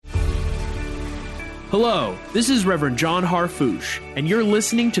Hello, this is Reverend John Harfouche, and you're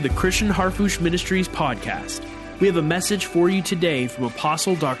listening to the Christian Harfouche Ministries podcast. We have a message for you today from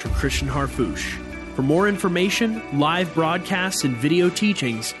Apostle Dr. Christian Harfouche. For more information, live broadcasts, and video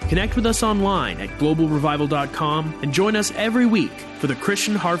teachings, connect with us online at globalrevival.com and join us every week for the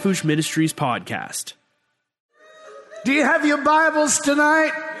Christian Harfouche Ministries podcast. Do you have your Bibles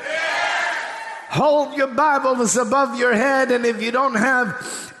tonight? Hold your Bibles above your head, and if you don't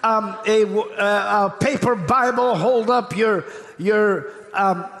have a paper Bible, hold up your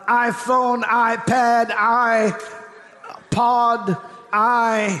iPhone, iPad, iPod,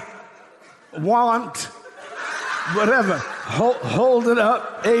 whatever. Hold it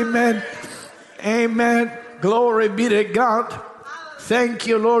up. Amen. Amen. Glory be to God. Thank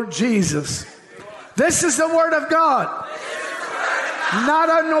you, Lord Jesus. This is the Word of God. Not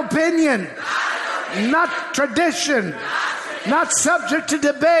an opinion. Not tradition. Not subject to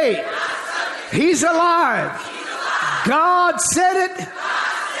debate. He's alive. God said it.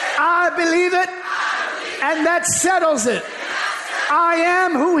 I believe it. And that settles it. I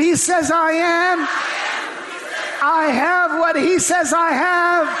am who He says I am. I have what He says I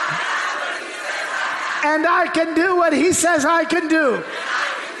have. And I can do what He says I can do.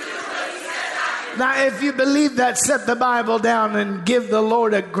 Now, if you believe that, set the Bible down and give the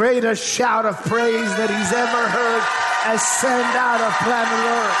Lord a greater shout of praise that He's ever heard as send out of planet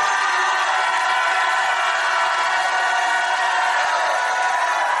Earth.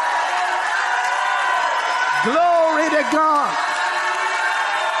 Glory to God.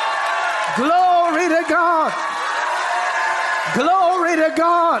 Glory to God. Glory to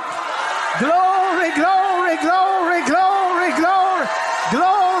God. Glory, glory, glory, glory, glory,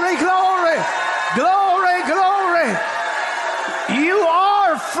 glory, glory. Glory, glory. You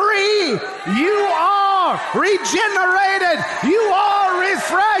are free. You are regenerated. You are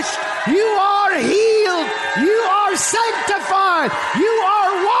refreshed. You are healed. You are sanctified. You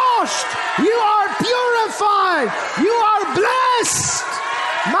are washed. You are purified. You are blessed.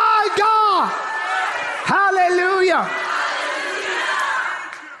 My God. Hallelujah.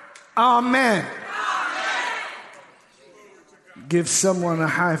 Amen. Give someone a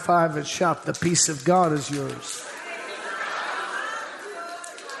high five and shout, the peace of God is yours.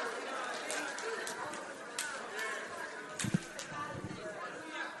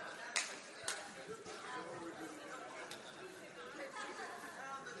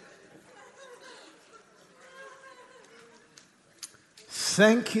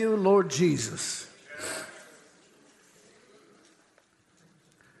 Thank you, Lord Jesus.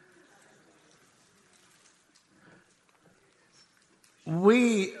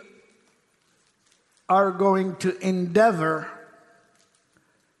 We are going to endeavor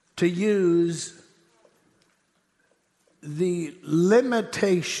to use the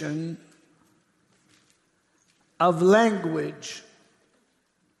limitation of language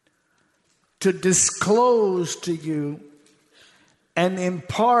to disclose to you and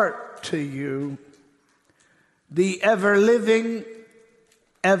impart to you the ever-living,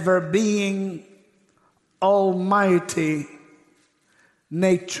 ever-being, almighty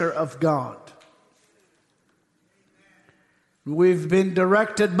nature of God. We've been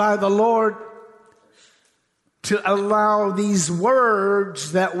directed by the Lord to allow these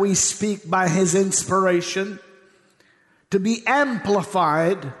words that we speak by His inspiration to be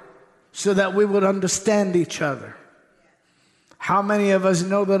amplified so that we would understand each other. How many of us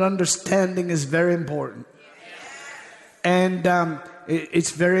know that understanding is very important? And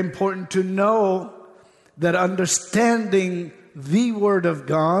it's very important to know that understanding the Word of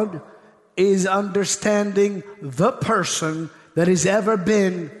God is understanding the person that has ever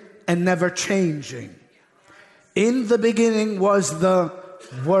been and never changing. In the beginning was the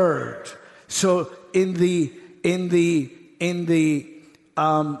Word. So in the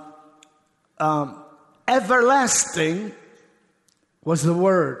everlasting was the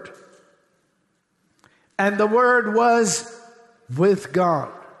Word. And the Word was with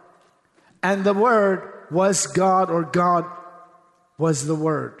God. And the Word was God, or God was the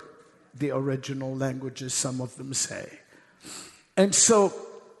Word. The original languages, some of them say. And so,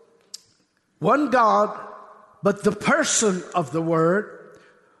 one God, but the person of the Word,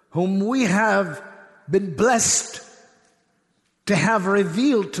 whom we have been blessed to have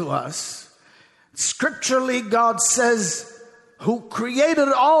revealed to us. Scripturally, God says, who created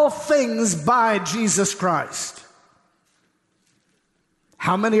all things by Jesus Christ.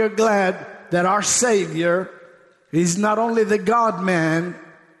 How many are glad that our Savior is not only the God-man,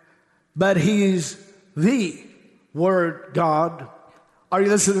 but He's the Word God? Are you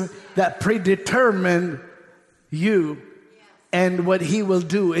listening? That predetermined you and what He will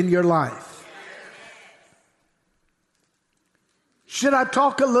do in your life. Should I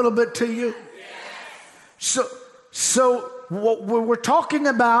talk a little bit to you? So what we're talking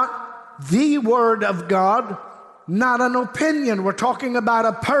about the Word of God, not an opinion. We're talking about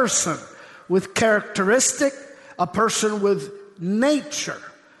a person with characteristic, a person with nature.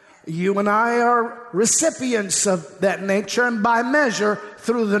 You and I are recipients of that nature, and by measure,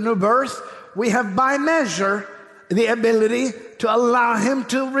 through the new birth, we have by measure the ability to allow Him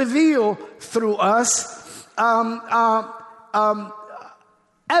to reveal through us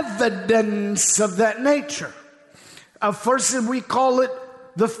evidence of that nature. First, we call it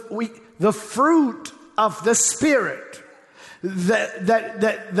the fruit of the Spirit.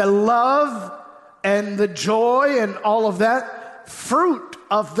 The love and the joy and all of that, fruit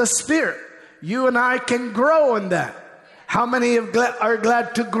of the Spirit. You and I can grow in that. How many are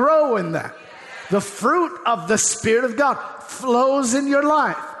glad to grow in that? The fruit of the Spirit of God flows in your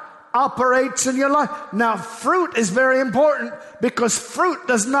life, operates in your life. Now, fruit is very important because fruit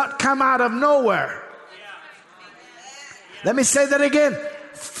does not come out of nowhere. Let me say that again.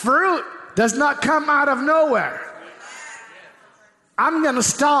 Fruit does not come out of nowhere. I'm going to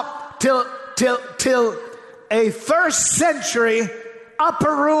stop till a first century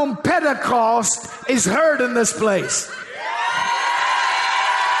upper room Pentecost is heard in this place.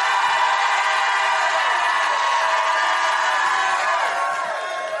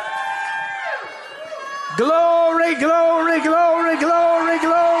 Glory, glory, glory, glory,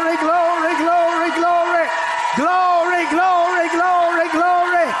 glory, glory, glory, glory, glory, glory, glory,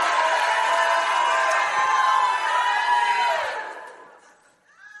 glory.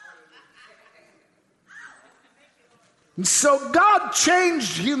 And so God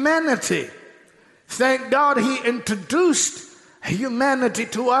changed humanity. Thank God He introduced humanity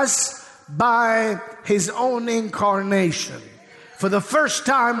to us by His own incarnation. For the first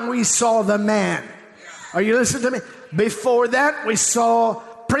time we saw the man. Are you listening to me? Before that, we saw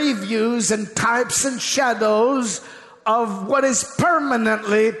previews and types and shadows of what is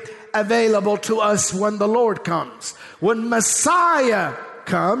permanently available to us when the Lord comes. When Messiah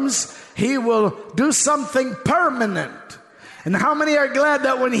comes, He will do something permanent. And how many are glad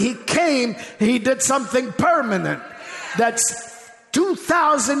that when He came, He did something permanent? That's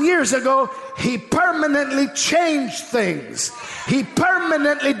 2,000 years ago, He permanently changed things. He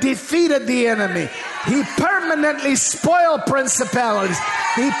permanently defeated the enemy. He permanently spoiled principalities.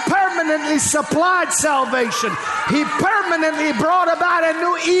 He permanently supplied salvation. He permanently brought about a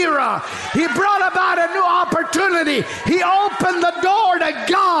new era. He brought about a new opportunity. He opened the door to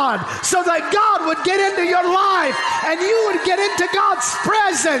God so that God would get into your life and you would get into God's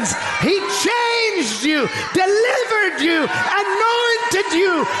presence. He changed you, delivered you, anointed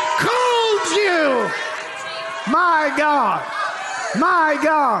you, called you. My God. My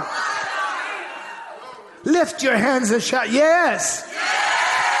God. Lift your hands and shout, yes.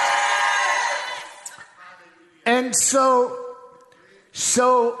 And so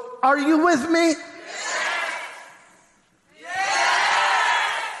are you with me?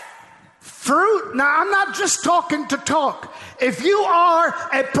 Fruit. Now, I'm not just talking to talk. If you are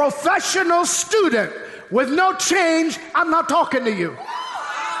a professional student with no change, I'm not talking to you.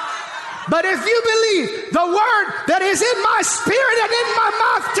 But if you believe the word that is in my spirit and in my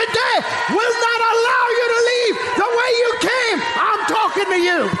mouth today will not allow you to leave the way you came, I'm talking to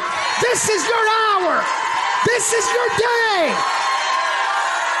you. This is your hour. This is your day.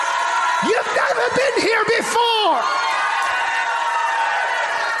 You've never been here before.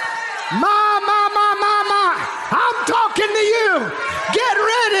 I'm talking to you. Get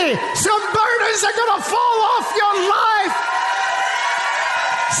ready. Some burdens are going to fall off your life.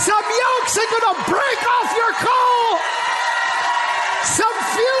 Some yokes are going to break off your coal. Some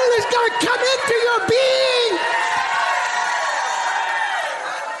fuel is going to come into your being.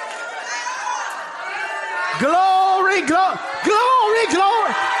 Glory, glory, glory,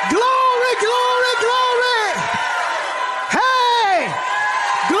 glory, glory, glory, glory. Hey,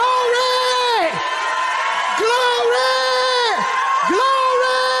 glory, glory,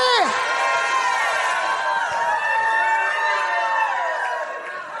 glory.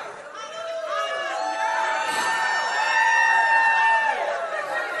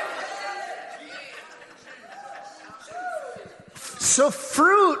 So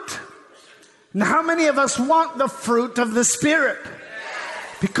fruit. Now, how many of us want the fruit of the Spirit?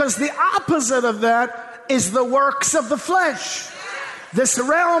 Because the opposite of that is the works of the flesh. This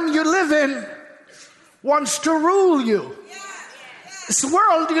realm you live in wants to rule you. This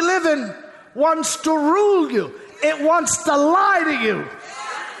world you live in wants to rule you. It wants to lie to you.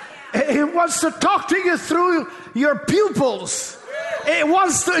 It wants to talk to you through your pupils. It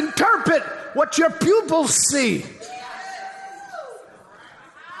wants to interpret what your pupils see.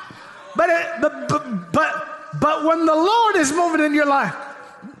 But when the Lord is moving in your life,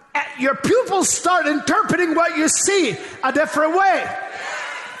 your pupils start interpreting what you see a different way.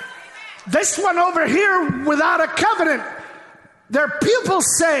 This one over here without a covenant, their pupils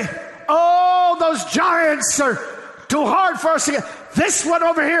say, oh, those giants are too hard for us to get. This one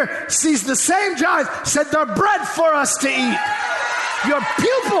over here sees the same giants, said they're bread for us to eat. Your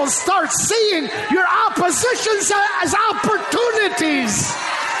pupils start seeing your oppositions as opportunities.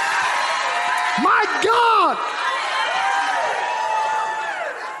 My God.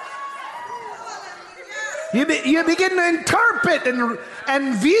 You begin to interpret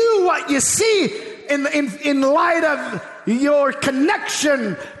and view what you see in light of your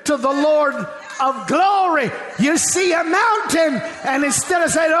connection to the Lord of glory. You see a mountain, and instead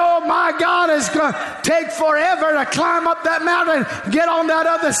of saying, oh my God, it's going to take forever to climb up that mountain, get on that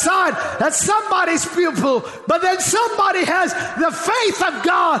other side. That's somebody's pupil. But then somebody has the faith of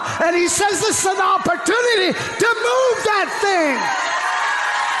God, and he says this is an opportunity to move that thing.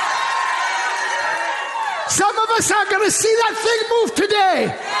 Some of us are going to see that thing move today.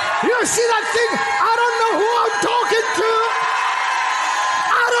 You're going to see that thing. I don't know who I'm talking to.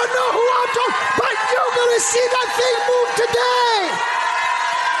 I don't know who I'm talking to, but you're going to see that thing move today.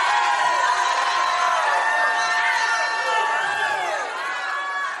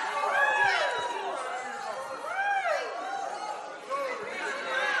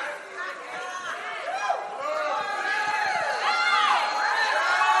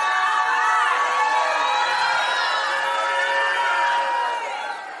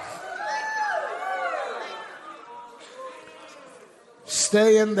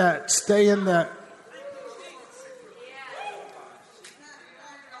 Stay in that. Stay in that.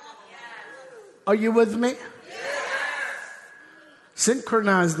 Are you with me?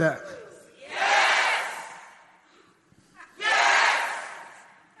 Synchronize that.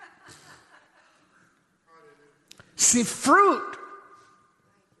 See, fruit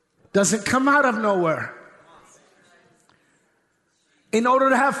doesn't come out of nowhere. In order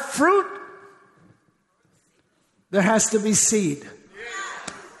to have fruit, there has to be seed.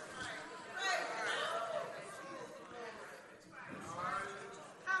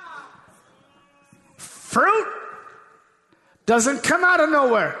 Fruit doesn't come out of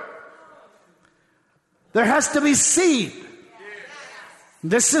nowhere. There has to be seed.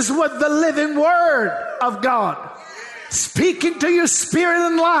 This is what the living word of God, speaking to your spirit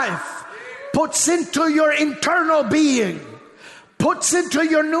and life, puts into your internal being, puts into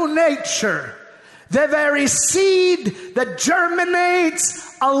your new nature. The very seed that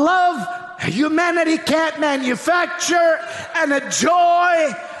germinates a love humanity can't manufacture, and a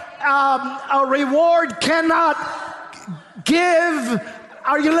joy a reward cannot give.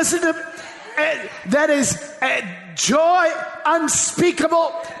 Are you listening to? That is joy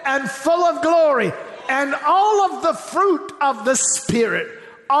unspeakable and full of glory. And all of the fruit of the Spirit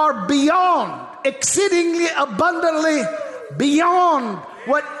are beyond, exceedingly abundantly beyond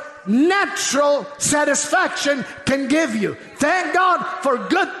what natural satisfaction can give you. Thank God for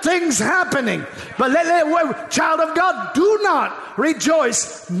good things happening. But child of God, do not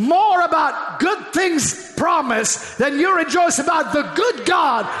rejoice more about good things promised than you rejoice about the good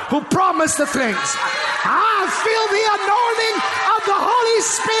God who promised the things. I feel the anointing of the Holy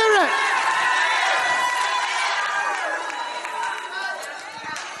Spirit.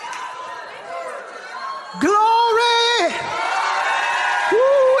 Glory!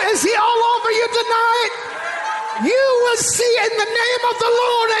 Is he all over you tonight? You will see in the name of the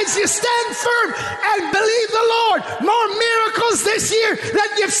Lord as you stand firm and believe the Lord more miracles this year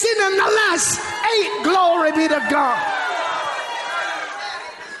than you've seen in the last 8. Glory be to God.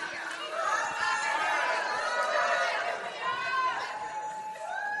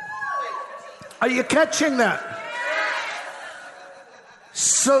 Are you catching that?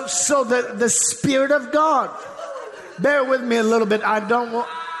 So the Spirit of God. Bear with me a little bit. I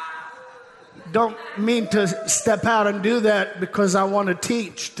don't mean to step out and do that because I want to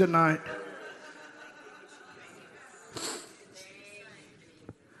teach tonight.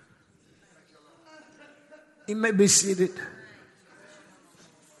 You may be seated.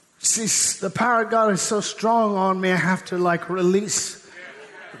 See, the power of God is so strong on me, I have to release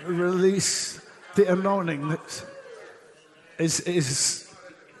the anointing. It's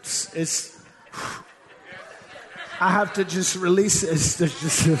I have to just release it. It's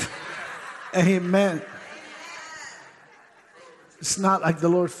just, amen. It's not like the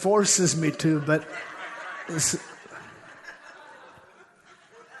Lord forces me to, but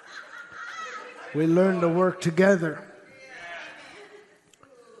we learn to work together.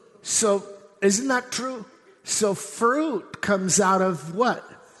 So, isn't that true? So fruit comes out of what?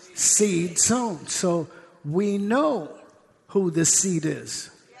 seed sown. So we know who the seed is.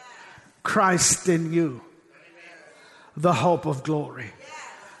 Christ in you, the hope of glory.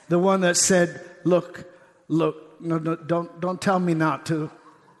 The one that said, look, no, don't tell me not to.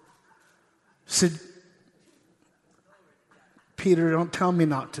 Said, Peter, don't tell me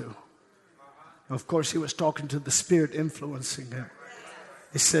not to. Of course, he was talking to the Spirit influencing him.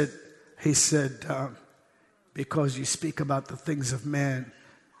 He said, because you speak about the things of man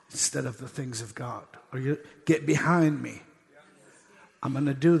instead of the things of God. Or you get behind me. I'm going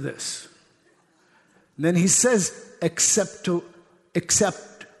to do this. And then he says, except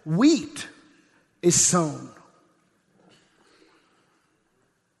wheat is sown.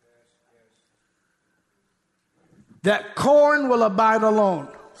 That corn will abide alone.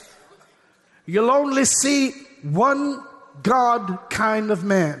 You'll only see one God kind of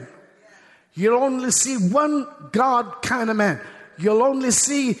man. You'll only see one God kind of man. You'll only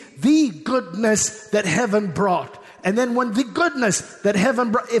see the goodness that heaven brought. And then when the goodness that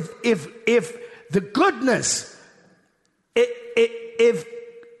heaven brought, if the goodness, if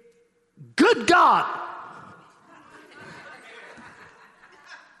good God,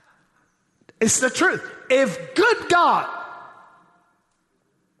 it's the truth. If good God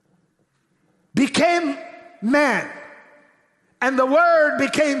became man, and the Word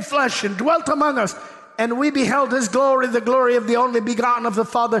became flesh and dwelt among us, and we beheld His glory, the glory of the only begotten of the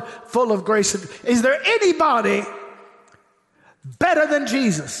Father, full of grace. Is there anybody better than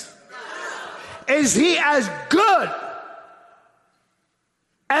Jesus? Is He as good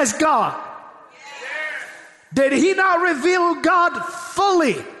as God? Did He not reveal God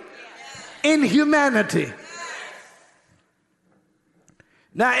fully in humanity?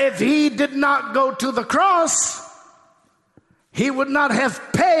 Now, if He did not go to the cross, He would not have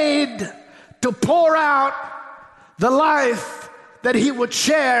paid to pour out the life that He would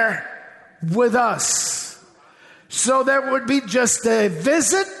share with us. So there would be just a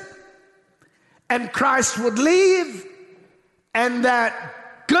visit, and Christ would leave, and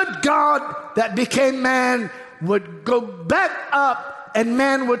that good God that became man would go back up, and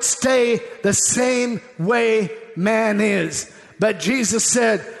man would stay the same way man is. But Jesus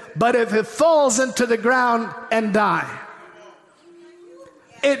said, but if it falls into the ground and die,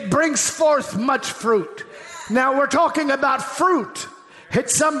 it brings forth much fruit. Now we're talking about fruit. Hit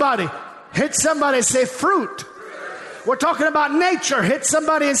somebody, say fruit. We're talking about nature. Hit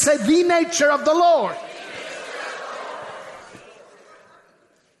somebody and say the nature of the Lord.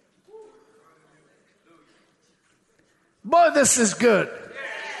 Boy, this is good.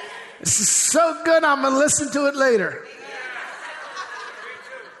 This is so good, I'm going to listen to it later.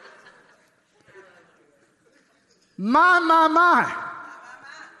 My.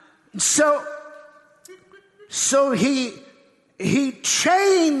 So he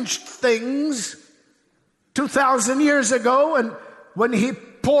changed things 2,000 years ago, and when He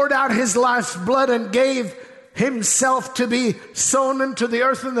poured out His life's blood and gave Himself to be sown into the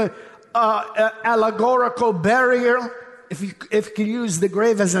earth in the allegorical burial, if you can use the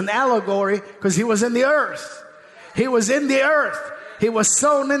grave as an allegory, because He was in the earth. He was in the earth. He was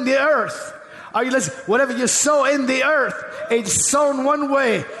sown in the earth. Are you listening? Whatever you sow in the earth, it's sown one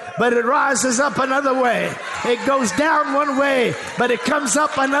way, but it rises up another way. It goes down one way, but it comes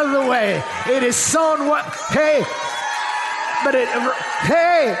up another way. It is sown what? Hey,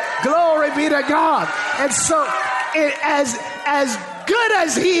 glory be to God. And so, as good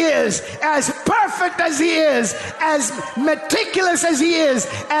as He is, as perfect as He is, as meticulous as He is,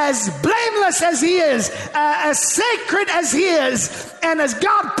 as blameless as He is, as sacred as He is, and as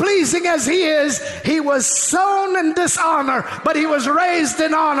God-pleasing as He is, He was sown in dishonor, but He was raised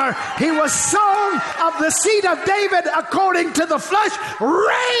in honor. He was sown of the seed of David according to the flesh,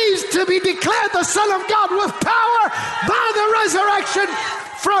 raised to be declared the Son of God with power by the resurrection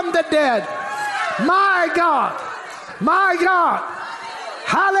from the dead. My God. My God.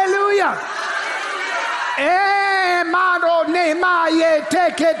 Hallelujah.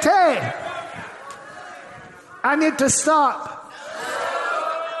 I need to stop.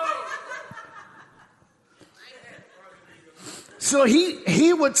 So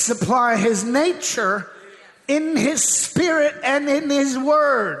he would supply His nature in His Spirit and in His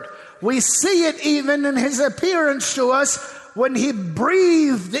Word. We see it even in His appearance to us when He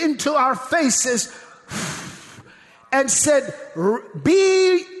breathed into our faces and said,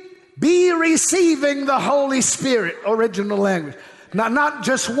 be receiving the Holy Spirit. Original language. Now, not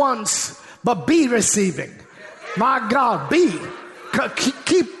just once, but be receiving. My God, be.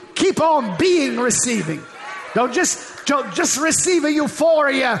 Keep on being receiving. Don't just receive a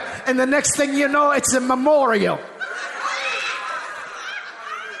euphoria, and the next thing you know, it's a memorial.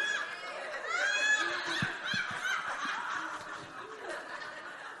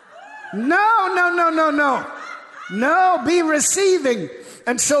 No, be receiving.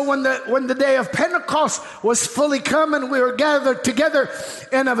 And so when the day of Pentecost was fully come and we were gathered together,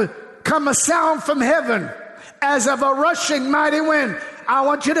 and come a sound from heaven as of a rushing mighty wind. I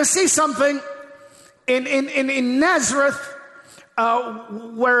want you to see something in Nazareth,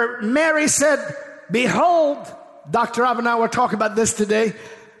 where Mary said, behold, Dr. Rob and I were talking about this today.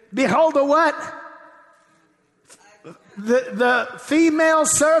 Behold the what? The female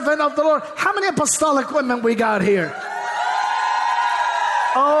servant of the Lord. How many apostolic women we got here?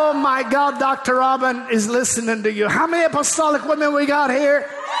 Oh my God, Dr. Robin is listening to you. How many apostolic women we got here?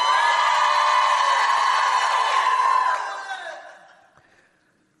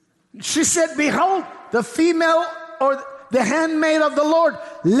 She said, behold, the female or the handmaid of the Lord,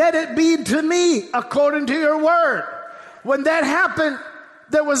 let it be to me according to your word. When that happened,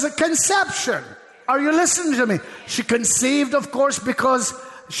 there was a conception. Are you listening to me? She conceived, of course, because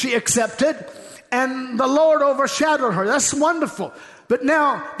she accepted, and the Lord overshadowed her. That's wonderful. But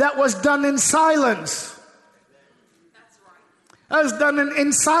now that was done in silence. That was done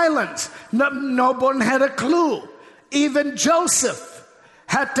in silence. No one had a clue. Even Joseph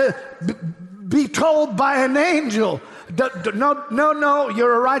had to be told by an angel, no,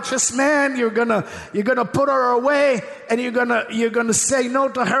 you're a righteous man. You're gonna put her away, and you're gonna say no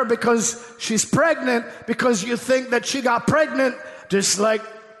to her because she's pregnant, because you think that she got pregnant just like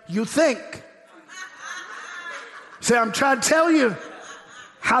you think. See, I'm trying to tell you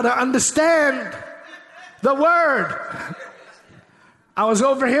how to understand the word. I was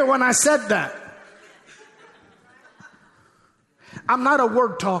over here when I said that. I'm not a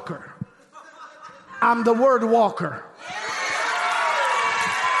word talker. I'm the word walker.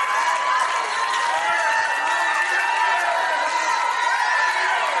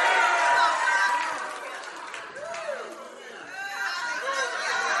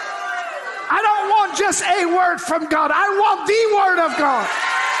 I don't want just a word from God. I want the word of God.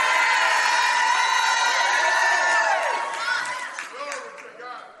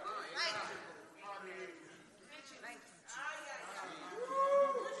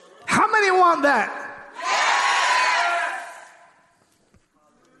 How many want that?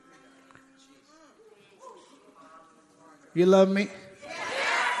 You love me?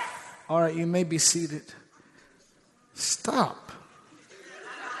 All right, you may be seated. Stop.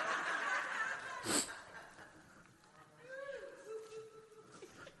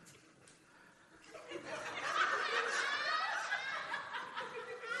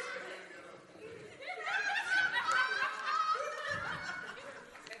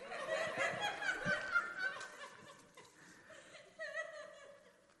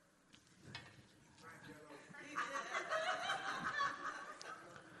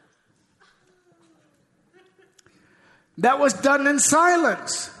 That was done in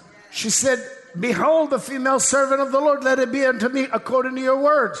silence. She said, behold, the female servant of the Lord, let it be unto me according to your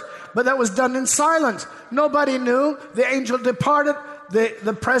words. But that was done in silence. Nobody knew. The angel departed.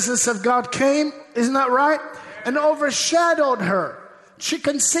 The presence of God came. Isn't that right? And overshadowed her. She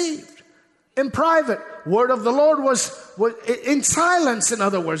conceived in private. Word of the Lord was in silence, in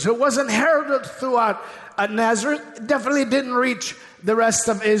other words. It wasn't heralded throughout Nazareth. It definitely didn't reach the rest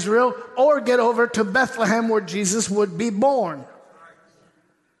of Israel or get over to Bethlehem where Jesus would be born.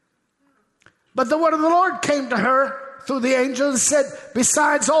 But the word of the Lord came to her through the angel and said,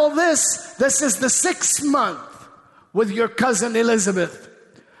 besides all this, this is the 6th month with your cousin Elizabeth,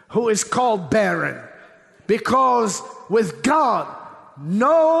 who is called barren, because with God,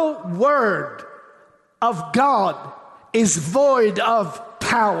 no word of God is void of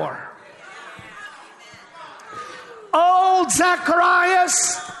power. Old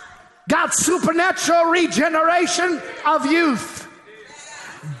Zacharias got supernatural regeneration of youth.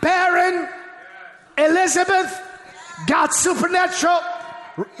 Barren Elizabeth got supernatural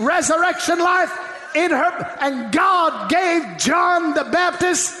resurrection life in her. And God gave John the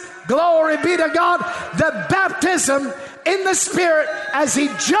Baptist, glory be to God, the baptism in the Spirit as he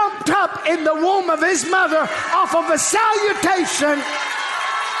jumped up in the womb of his mother off of a salutation.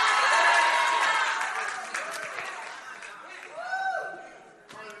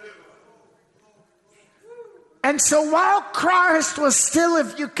 And so while Christ was still,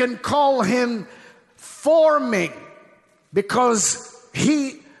 if you can call him, forming, because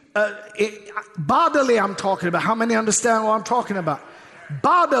he, bodily I'm talking about. How many understand what I'm talking about?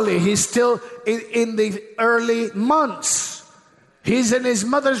 Bodily, he's still in the early months. He's in his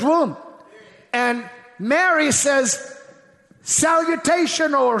mother's womb. And Mary says,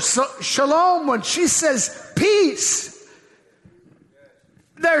 salutation or shalom, when she says peace.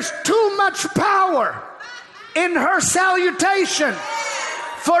 There's too much power in her salutation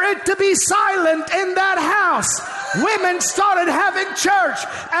for it to be silent in that house, women started having church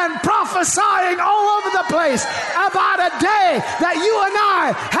and prophesying all over the place about a day that you and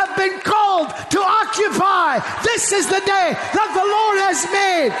I have been called to occupy. This is the day that the Lord has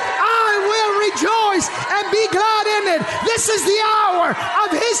made. I will rejoice and be glad in it. This is the hour of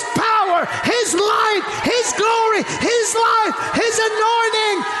His power, His light, His glory, His life, His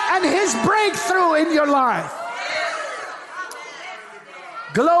anointing, and His breakthrough in your life.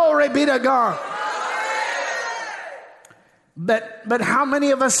 Glory be to God. But how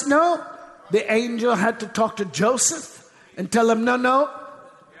many of us know the angel had to talk to Joseph and tell him, no,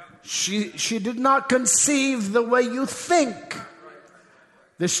 she did not conceive the way you think.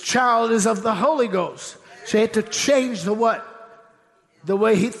 This child is of the Holy Ghost. She had to change the what? The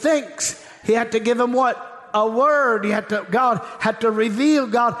way he thinks. He had to give him what? A word. God had to reveal.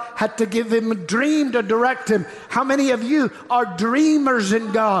 God had to give him a dream to direct him. How many of you are dreamers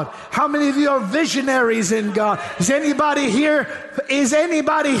in God? How many of you are visionaries in God? Is anybody here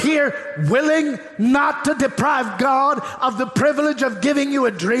willing not to deprive God of the privilege of giving you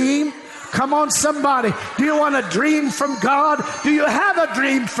a dream? Come on, somebody. Do you want a dream from God? Do you have a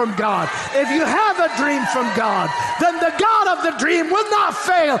dream from God? If you have a dream from God, then the God of the dream will not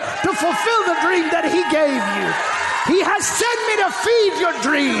fail to fulfill the dream that He gave you. He has sent me to feed your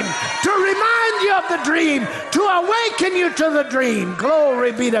dream, to remind you of the dream, to awaken you to the dream.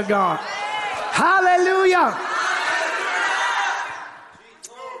 Glory be to God. Hallelujah.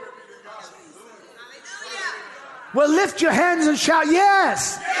 Well, lift your hands and shout,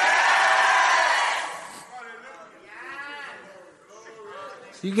 yes.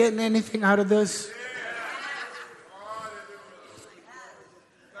 You getting anything out of this?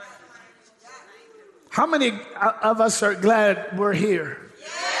 How many of us are glad we're here?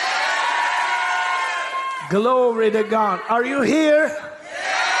 Glory to God. Are you here?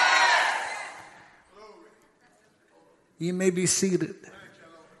 You may be seated.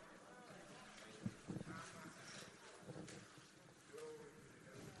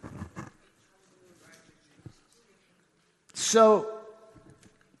 So,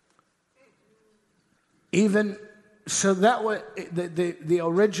 that was the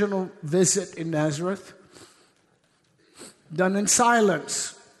original visit in Nazareth, done in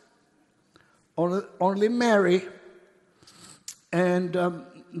silence. Only Mary and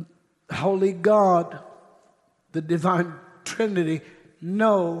Holy God, the Divine Trinity,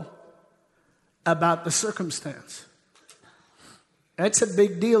 know about the circumstance. That's a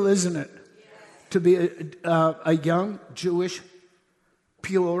big deal, isn't it? To be a young, Jewish,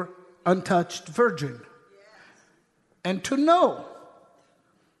 pure, untouched virgin. And to know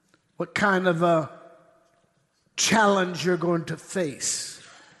what kind of a challenge you're going to face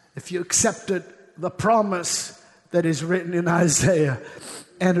if you accepted the promise that is written in Isaiah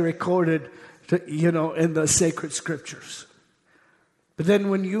and recorded in the sacred scriptures. But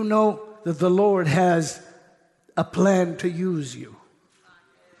then when you know that the Lord has a plan to use you,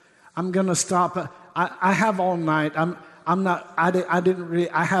 I'm going to stop. I have all night. I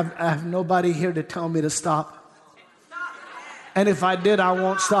have nobody here to tell me to stop. And if I did, I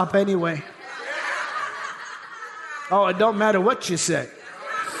won't stop anyway. Oh, it don't matter what you say.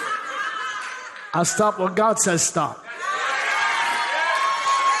 I'll stop when God says stop.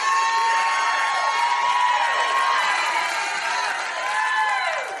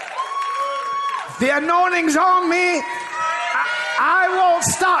 The anointing's on me. I won't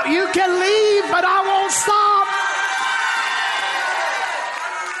stop. You can leave, but I won't stop.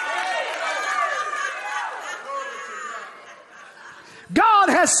 God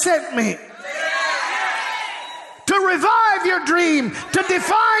has sent me to revive your dream, to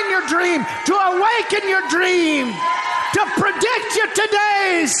define your dream, to awaken your dream, to predict your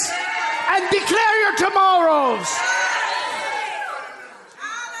todays and declare your tomorrows.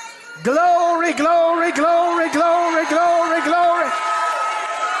 Glory, glory, glory, glory, glory, glory.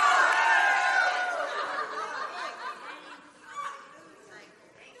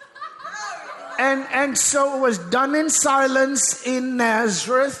 And so it was done in silence in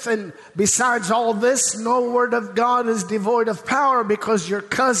Nazareth. And besides all this, no word of God is devoid of power, because your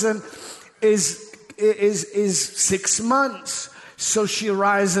cousin is 6 months. So she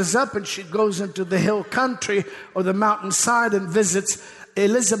rises up and she goes into the hill country or the mountainside and visits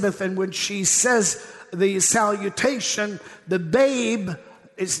Elizabeth. And when she says the salutation, the babe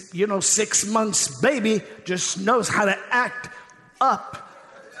is, 6 months baby, just knows how to act up.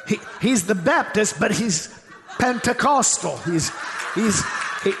 He's the Baptist, but he's Pentecostal. He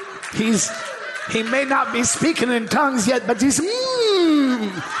may not be speaking in tongues yet, but he's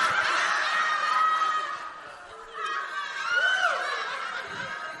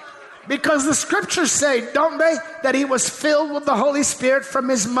Because the scriptures say, don't they, that he was filled with the Holy Spirit from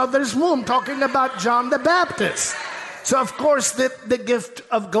his mother's womb, talking about John the Baptist. So, of course, the gift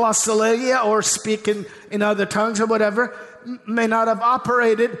of glossolalia, or speaking in other tongues or whatever, may not have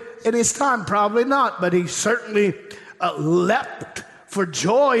operated in his time. Probably not. But he certainly leapt for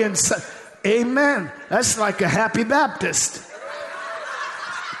joy and said, amen. That's like a happy Baptist.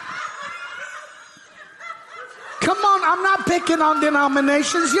 Come on, I'm not picking on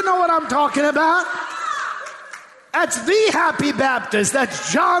denominations. You know what I'm talking about. That's the happy Baptist.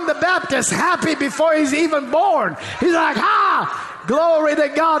 That's John the Baptist, happy before he's even born. He's like, glory to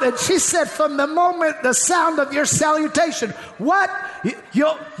God. And she said, from the moment the sound of your salutation, what?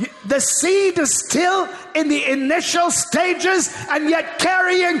 The seed is still in the initial stages and yet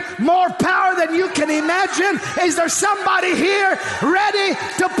carrying more power than you can imagine. Is there somebody here ready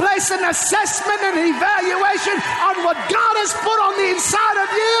to place an assessment and an evaluation on what God has put on the inside of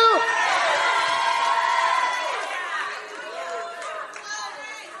you?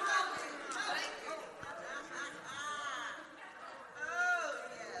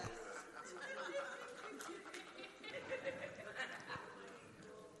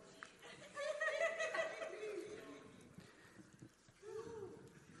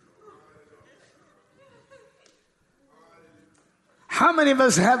 How many of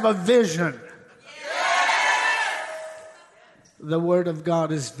us have a vision? Yes. The Word of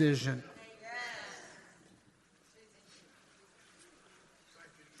God is vision. Yes.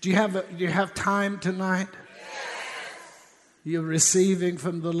 Do you have time tonight? Yes. You're receiving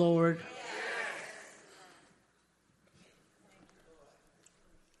from the Lord. Yes.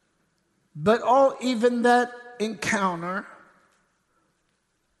 But even that encounter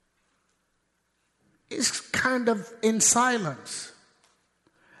is kind of in silence.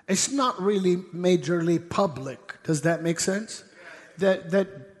 It's not really majorly public. Does that make sense?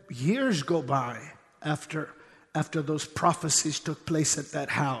 That years go by after those prophecies took place at that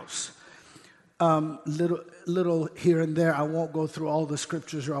house. Little here and there. I won't go through all the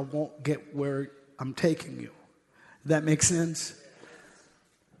scriptures, or I won't get where I'm taking you. That makes sense?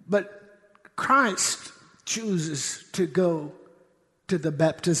 But Christ chooses to go to the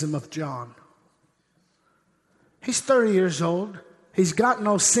baptism of John. He's 30 years old. He's got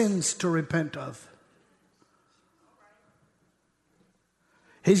no sins to repent of.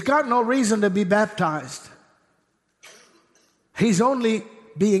 He's got no reason to be baptized. He's only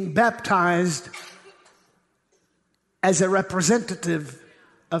being baptized as a representative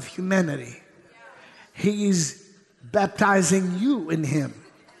of humanity. He's baptizing you in him.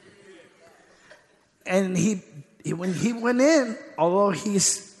 And when he went in, although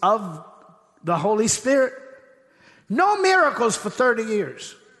he's of the Holy Spirit, no miracles for 30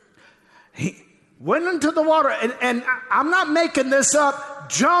 years. He went into the water, and I'm not making this up.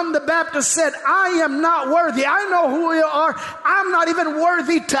 John the Baptist said, I am not worthy. I know who you are. I'm not even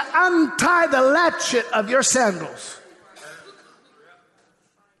worthy to untie the latchet of your sandals.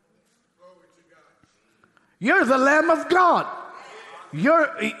 You're the Lamb of God.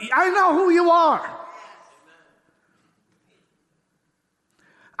 I know who you are.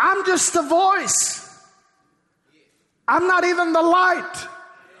 I'm just the voice. I'm not even the light.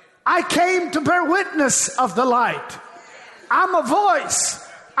 I came to bear witness of the light. I'm a voice.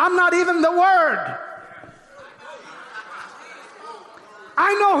 I'm not even the word.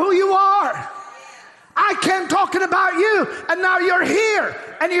 I know who you are. I came talking about you, and now you're here,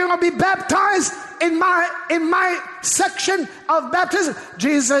 and you're going to be baptized in my section of baptism.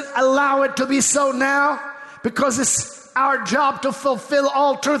 Jesus, allow it to be so now, because it's our job to fulfill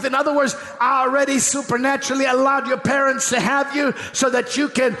all truth. In other words, I already supernaturally allowed your parents to have you so that you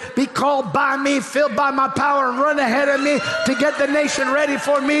can be called by me, filled by my power, and run ahead of me to get the nation ready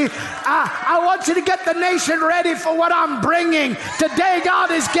for me. I want you to get the nation ready for what I'm bringing. Today,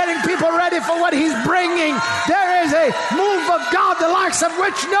 God is getting people ready for what he's bringing. There is a move of God, the likes of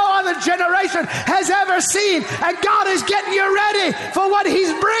which no other generation has ever seen. And God is getting you ready for what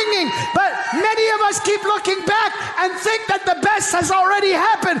he's bringing. But many of us keep looking back and think that the best has already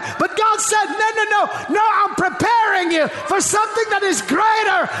happened. But God said, no, I'm preparing you for something that is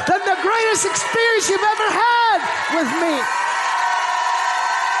greater than the greatest experience you've ever had with me.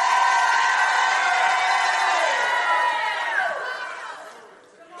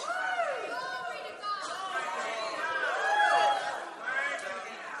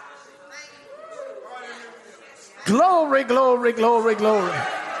 Glory, glory, glory, glory.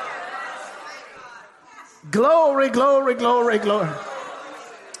 Glory, glory, glory, glory.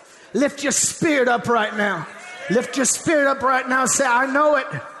 Lift your spirit up right now. Lift your spirit up right now. Say, I know it.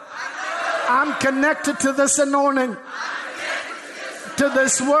 I'm connected to this anointing. to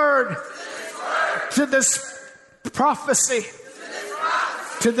this word, to this prophecy,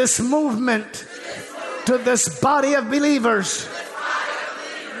 to this movement, to this body of believers,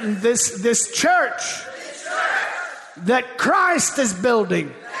 this church that Christ is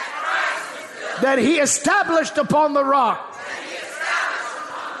building, that He established upon the rock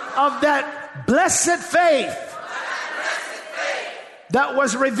of that blessed faith that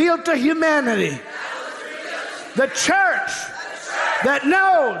was revealed to humanity. The church that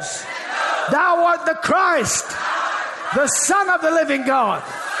knows Thou art the Christ, the Son of the living God.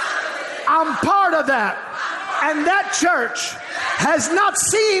 I'm part of that. And that church has not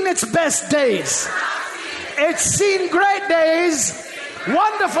seen its best days. It's seen great days,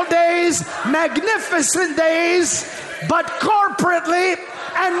 wonderful days, magnificent days, but corporately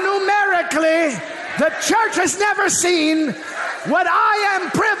and numerically, the church has never seen what I am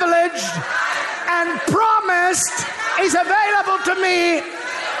privileged and promised is available to me.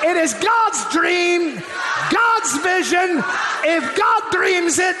 It is God's dream, God's vision. If God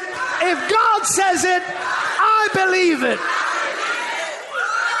dreams it, if God says it, I believe it.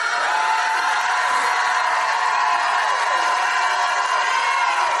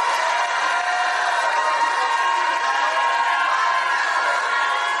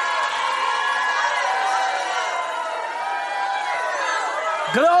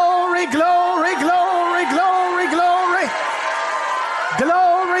 Glory, glory, glory, glory, glory.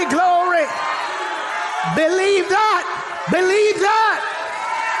 Glory, glory. Believe that. Believe that.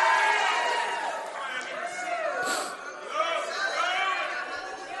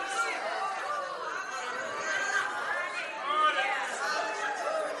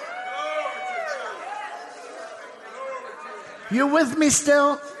 You with me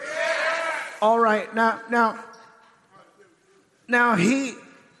still? All right. Now he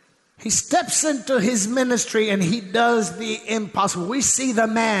steps into his ministry and he does the impossible. We see the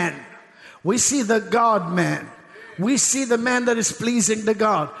man. We see the God man. We see the man that is pleasing to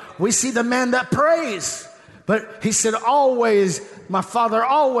God. We see the man that prays. But he said, always, my Father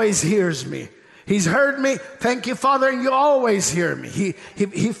always hears me. He's heard me. Thank you, Father, and you always hear me. He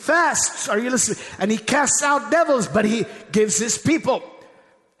fasts. Are you listening? And he casts out devils, but he gives his people,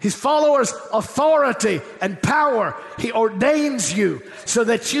 his followers, authority and power. He ordains you so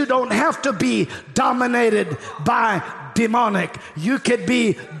that you don't have to be dominated by demonic. You could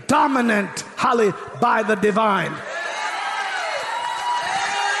be dominant, by the divine.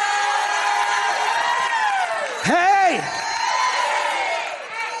 Hey!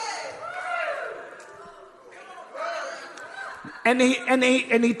 And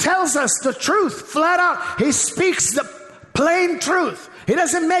he tells us the truth flat out. He speaks the plain truth. He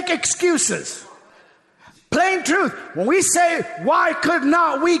doesn't make excuses. Plain truth. When we say, why could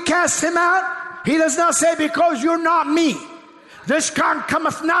not we cast him out? He does not say, because you're not me. This kind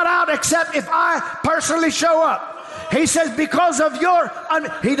cometh not out except if I personally show up. He says, because of your...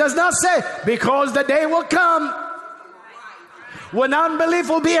 He does not say, because the day will come when unbelief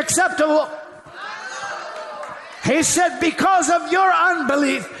will be acceptable. He said, because of your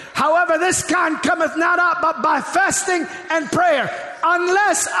unbelief. However, this kind cometh not out but by fasting and prayer.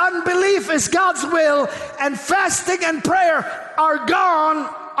 Unless unbelief is God's will and fasting and prayer are gone,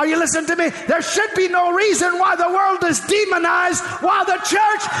 are you listening to me? There should be no reason why the world is demonized while the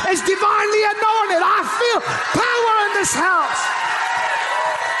church is divinely anointed. I feel power in this house.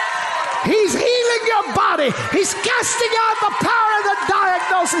 He's healing your body. He's casting out the power of the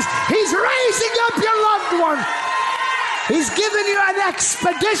diagnosis. He's raising up your loved one. He's given you an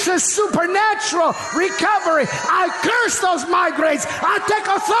expeditious supernatural recovery. I curse those migraines. I take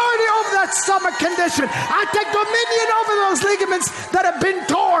authority over that stomach condition. I take dominion over those ligaments that have been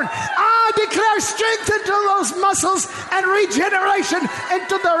torn. I declare strength into those muscles and regeneration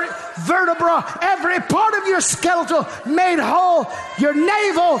into the vertebra. Every part of your skeletal made whole. Your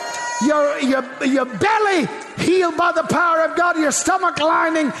navel, your belly healed by the power of God. Your stomach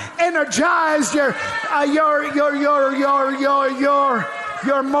lining energized. Your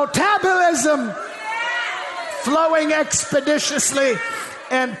metabolism flowing expeditiously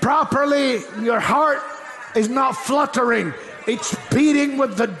and properly. Your heart is not fluttering. It's beating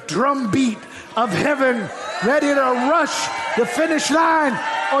with the drum beat of heaven, ready to rush the finish line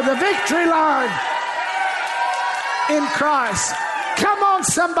or the victory line in Christ. Come on,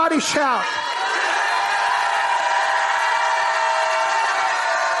 somebody shout.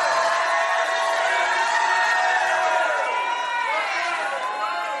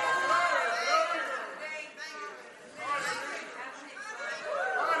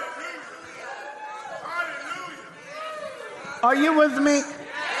 Are you with me?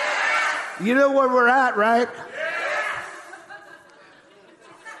 You know where we're at, right?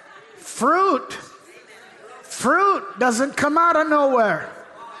 Fruit doesn't come out of nowhere.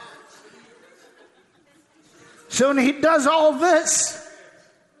 So when he does all this,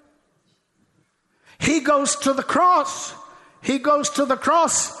 he goes to the cross. He goes to the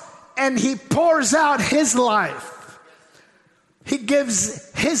cross and he pours out his life. He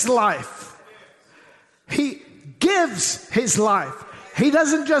gives his life. He gives his life. He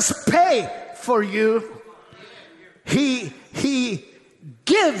doesn't just pay for you. He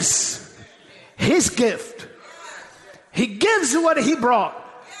gives his gift. He gives what he brought.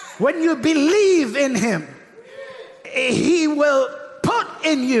 When you believe in him, he will put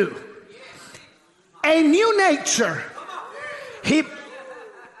in you a new nature. He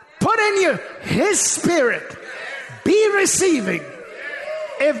put in you his spirit. Be receiving.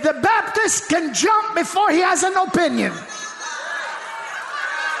 If the Baptist can jump before he has an opinion,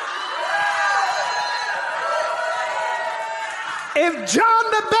 if John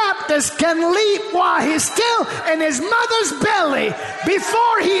the Baptist can leap while he's still in his mother's belly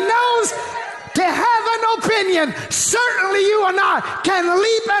before he knows to have an opinion, certainly you and I can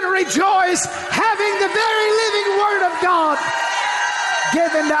leap and rejoice having the very living Word of God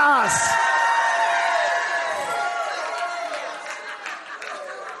given to us.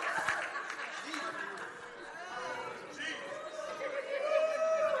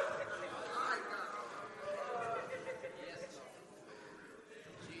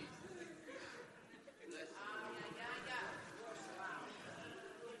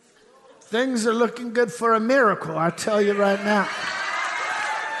 Things are looking good for a miracle, I tell you right now.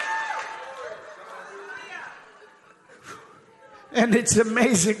 And it's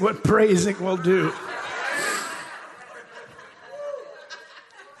amazing what praising will do.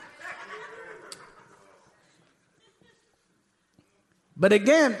 But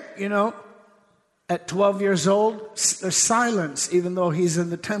again, at 12 years old, there's silence, even though he's in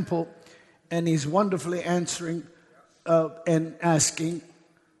the temple and he's wonderfully answering and asking,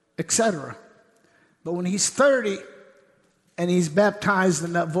 etc. But when he's 30 and he's baptized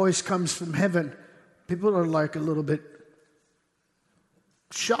and that voice comes from heaven, people are like a little bit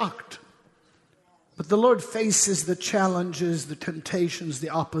shocked. But the Lord faces the challenges, the temptations, the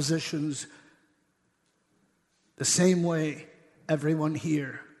oppositions the same way everyone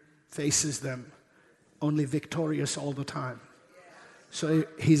here faces them, only victorious all the time. So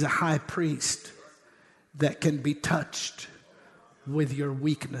he's a high priest that can be touched with your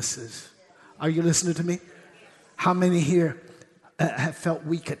weaknesses. Are you listening to me? How many here have felt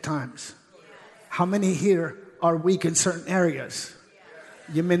weak at times? How many here are weak in certain areas?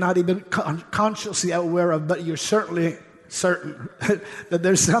 You may not even consciously aware of, but you're certainly certain that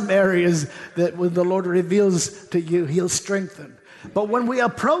there's some areas that when the Lord reveals to you, he'll strengthen. But when we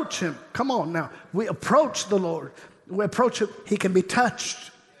approach him, come on now, we approach the Lord. We approach him, he can be touched.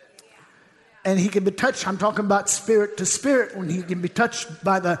 And he can be touched, I'm talking about spirit to spirit, when he can be touched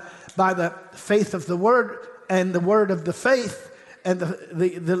by the faith of the word and the word of the faith and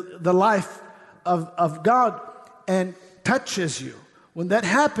the life of God, and touches you. When that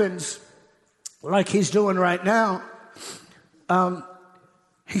happens, like he's doing right now,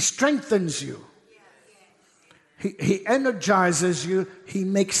 he strengthens you. He energizes you. He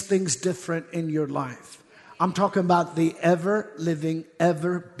makes things different in your life. I'm talking about the ever-living,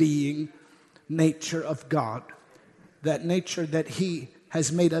 ever-being nature of God. That nature that he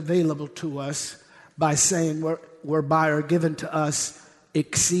has made available to us by saying whereby are given to us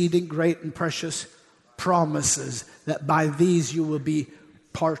exceeding great and precious promises, that by these you will be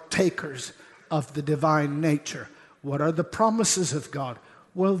partakers of the divine nature. What are the promises of God?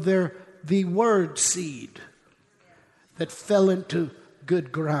 Well, they're the word seed that fell into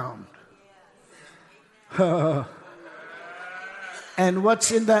good ground. And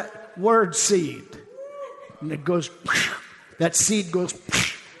what's in that word seed? And it goes, that seed goes,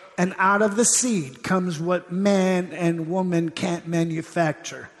 and out of the seed comes what man and woman can't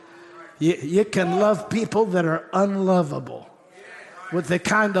manufacture. You can love people that are unlovable with the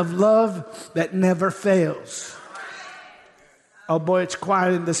kind of love that never fails. Oh boy, it's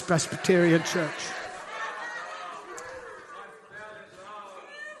quiet in this Presbyterian church.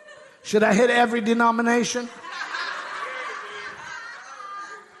 Should I hit every denomination?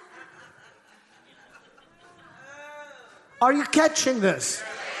 Are you catching this?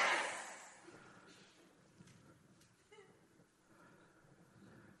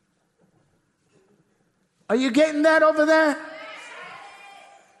 Are you getting that over there?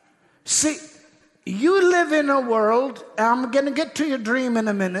 See, you live in a world, I'm going to get to your dream in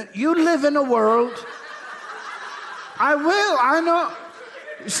a minute. You live in a world, I know.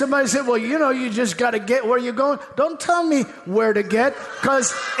 Somebody said, well, you just got to get where you're going. Don't tell me where to get,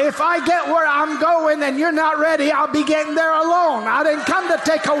 because if I get where I'm going and you're not ready, I'll be getting there alone. I didn't come to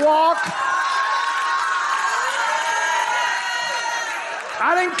take a walk.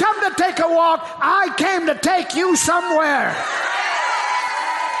 I didn't come to take a walk. I came to take you somewhere.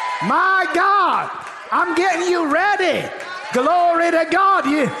 My God, I'm getting you ready. Glory to God.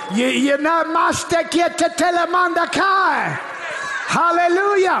 You're not mastek yet to telemandakai.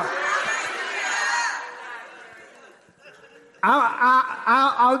 Hallelujah.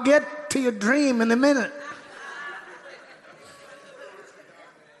 I'll get to your dream in a minute.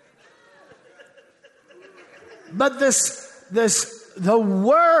 But the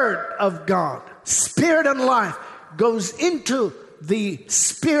Word of God, Spirit and life, goes into the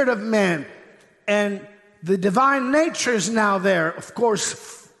spirit of man, and the divine nature is now there. Of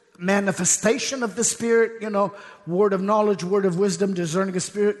course, manifestation of the Spirit, word of knowledge, word of wisdom, discerning of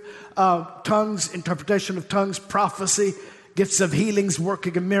spirit, tongues, interpretation of tongues, prophecy, gifts of healings,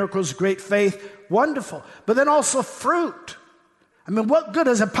 working of miracles, great faith, wonderful. But then also fruit. I mean, what good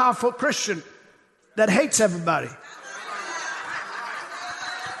is a powerful Christian that hates everybody?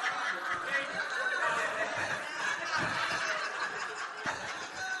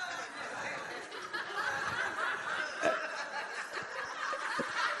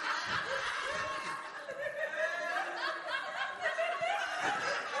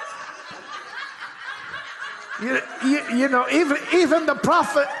 Even the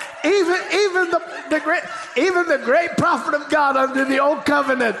prophet, even the great prophet of God under the old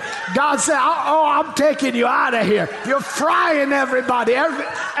covenant, God said, I'm taking you out of here. You're frying everybody.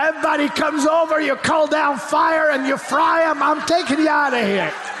 Everybody comes over, you call down fire and you fry them. I'm taking you out of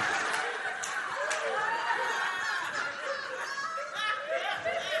here.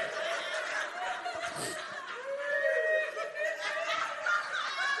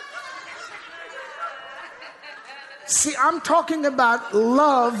 See, I'm talking about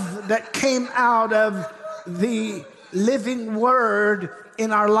love that came out of the living Word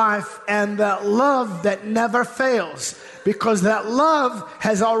in our life, and that love that never fails, because that love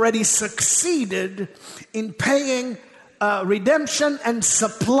has already succeeded in paying redemption and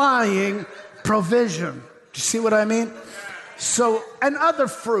supplying provision. Do you see what I mean? So, and other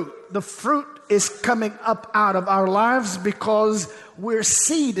fruit. The fruit is coming up out of our lives because we're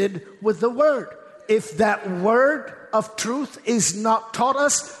seeded with the Word. If that Word of truth is not taught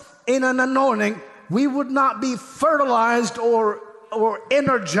us in an anointing, we would not be fertilized or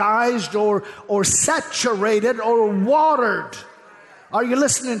energized or saturated or watered. Are you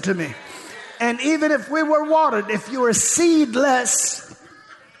listening to me? And even if we were watered, if you were seedless,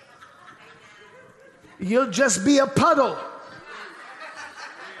 you'll just be a puddle.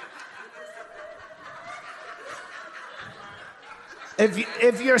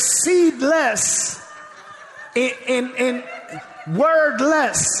 If you're seedless, in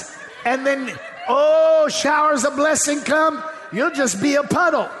wordless, and then showers of blessing come, you'll just be a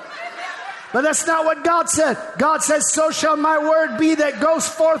puddle. But that's not what God said. God says, so shall my word be that goes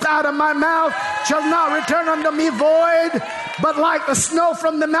forth out of my mouth, shall not return unto me void, but like the snow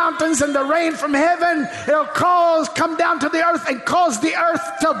from the mountains and the rain from heaven, it'll come down to the earth and cause the earth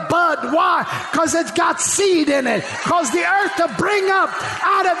to bud. Why? Because it's got seed in it. Cause the earth to bring up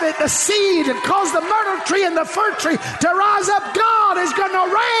out of it the seed, and cause the myrtle tree and the fir tree to rise up. God is going to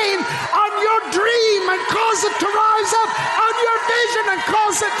rain on your dream and cause it to rise up, on your vision and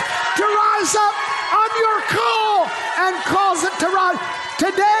cause it to rise up, on your call and cause it to rise.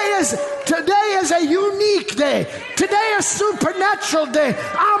 Today is a unique day. Today is a supernatural day.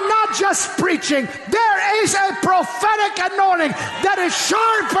 I'm not just preaching. There is a prophetic anointing that is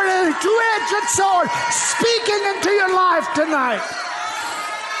sharper than a two-edged sword speaking into your life tonight.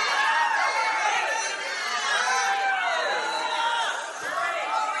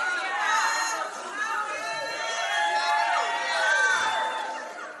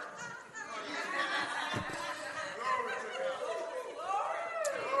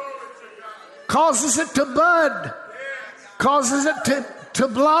 Causes it to bud, causes it to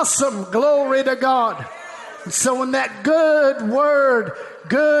blossom. Glory to God. So when that good word,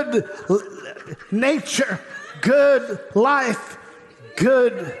 good nature, good life,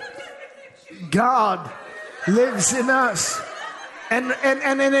 good God lives in us, and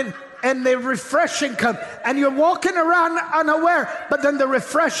the refreshing comes, and you're walking around unaware, but then the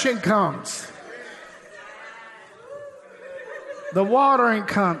refreshing comes, the watering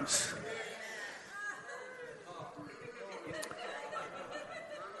comes.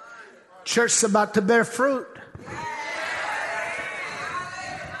 Church's about to bear fruit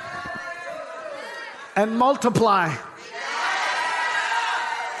and multiply.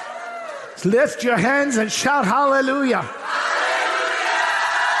 Lift your hands and shout hallelujah.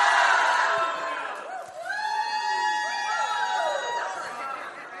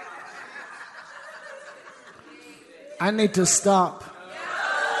 I need to stop.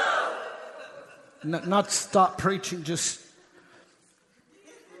 Not stop preaching, just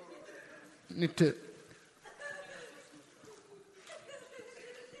need to.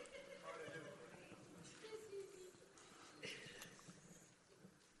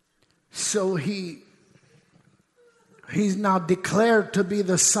 So he's now declared to be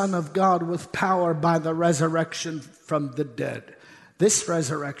the Son of God with power by the resurrection from the dead. This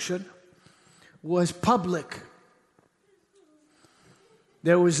resurrection was public.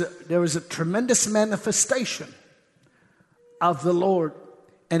 There was a tremendous manifestation of the Lord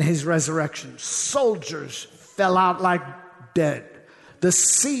and his resurrection. Soldiers fell out like dead. The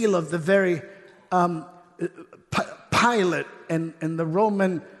seal of the very Pilate and the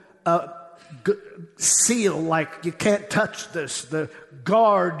Roman seal, like you can't touch this. The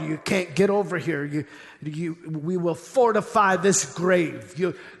guard, you can't get over here. We will fortify this grave.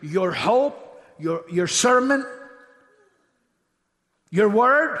 Your hope, your sermon, your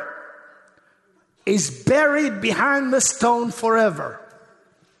word is buried behind the stone forever.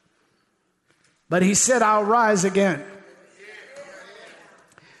 But he said, I'll rise again.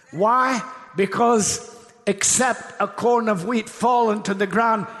 Why? Because except a corn of wheat fall into the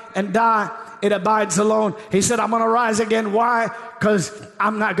ground and die, it abides alone. He said, I'm going to rise again. Why? Because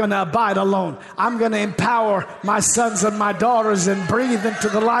I'm not going to abide alone. I'm going to empower my sons and my daughters and breathe into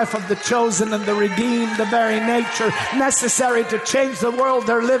the life of the chosen and the redeemed, the very nature necessary to change the world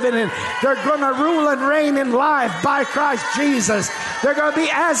they're living in. They're going to rule and reign in life by Christ Jesus. They're going to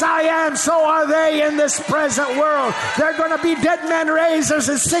be as I am, so are they in this present world. They're going to be dead men raisers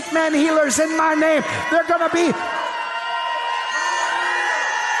and sick men healers in my name. They're going to be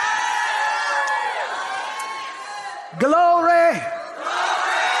glory.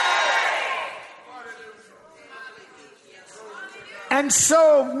 And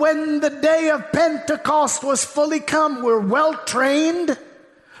so when the day of Pentecost was fully come, we're well trained.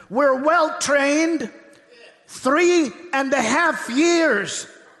 3.5 years,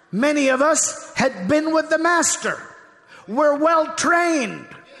 many of us had been with the Master. We're well trained.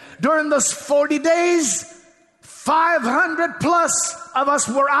 During those 40 days, 500 plus of us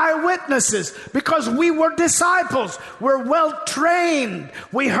were eyewitnesses because we were disciples. We're well trained.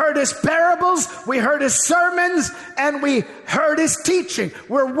 We heard his parables, we heard his sermons, and we heard his teaching.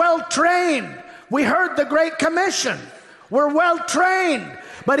 We're well trained. We heard the Great Commission. We're well trained.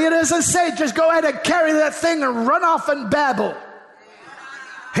 But he doesn't say just go ahead and carry that thing and run off and babble.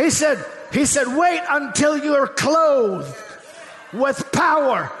 He said, wait until you're clothed with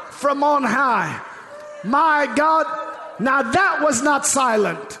power from on high. My God, now that was not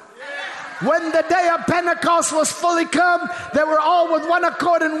silent. When the day of Pentecost was fully come, they were all with one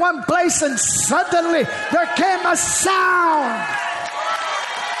accord in one place, and suddenly there came a sound.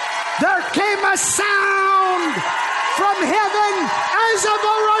 There came a sound from heaven as of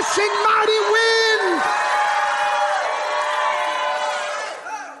a rushing mighty wind.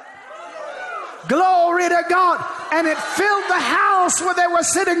 Glory to God. And it filled the house where they were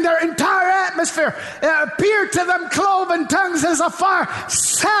sitting, their entire atmosphere. It appeared to them cloven tongues as a fire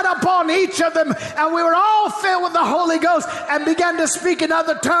sat upon each of them. And we were all filled with the Holy Ghost and began to speak in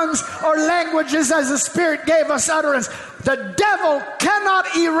other tongues or languages as the Spirit gave us utterance. The devil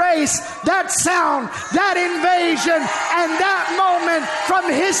cannot erase that sound, that invasion, and that moment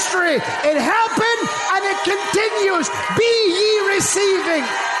from history. It happened and it continues. Be ye receiving.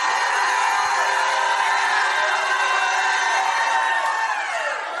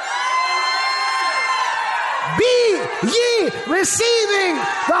 Be ye receiving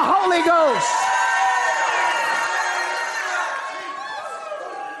the Holy Ghost.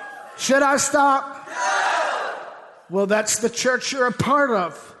 Should I stop? No. Well, that's the church you're a part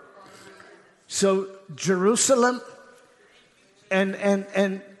of. So Jerusalem and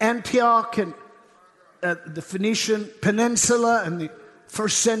Antioch and the Phoenician Peninsula and the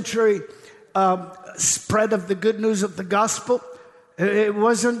first century spread of the good news of the gospel. It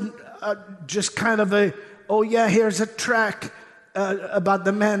wasn't just kind of a, oh yeah, here's a tract about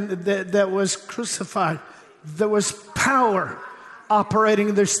the man that was crucified. There was power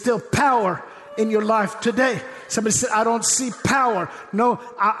operating. There's still power in your life today. Somebody said, I don't see power. No,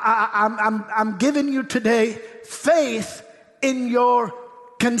 I'm giving you today faith in your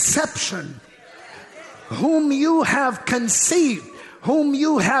conception. Whom you have conceived, whom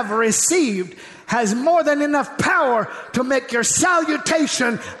you have received, has more than enough power to make your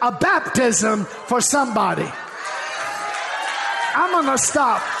salutation a baptism for somebody. I'm going to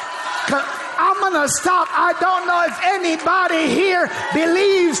stop. I'm going to stop. I don't know if anybody here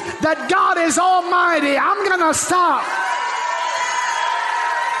believes that God is almighty. I'm going to stop.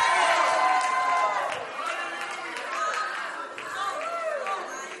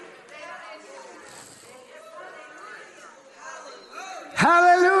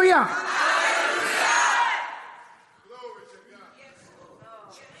 Hallelujah.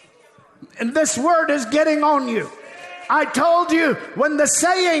 And this word is getting on you. I told you when the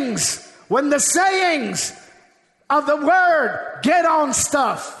sayings of the word get on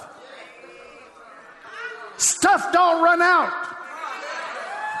stuff, stuff don't run out.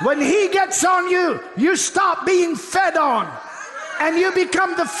 When he gets on you, you stop being fed on and you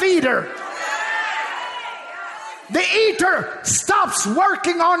become the feeder. The eater stops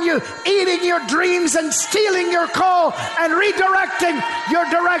working on you, eating your dreams and stealing your call and redirecting your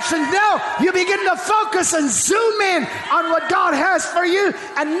direction. No, you begin to focus and zoom in on what God has for you,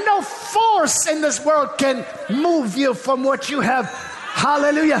 and no force in this world can move you from what you have,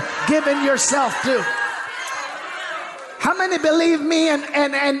 hallelujah, given yourself to. How many believe me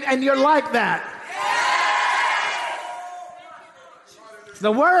and you're like that?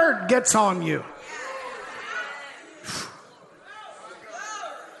 The word gets on you.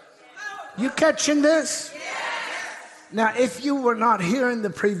 You catching this? Now, if you were not here in the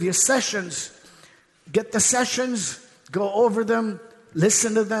previous sessions, get the sessions, go over them,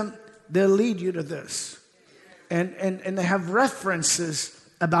 listen to them. They'll lead you to this. And they have references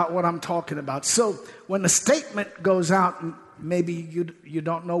about what I'm talking about. So when a statement goes out, and maybe you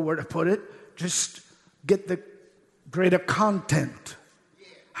don't know where to put it, just get the greater content.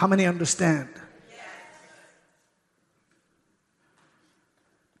 How many understand?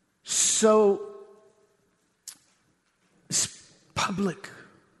 So, it's public.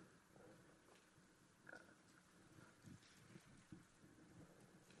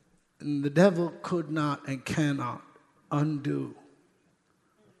 And the devil could not and cannot undo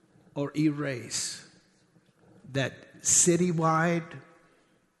or erase that citywide,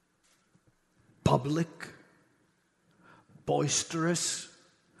 public, boisterous,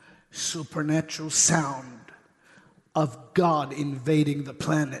 supernatural sound of God invading the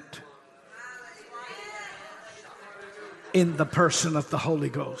planet in the person of the Holy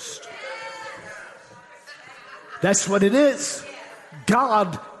Ghost. That's what it is.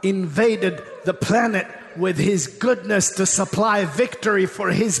 God invaded the planet with his goodness to supply victory for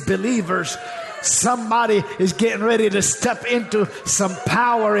his believers. Somebody is getting ready to step into some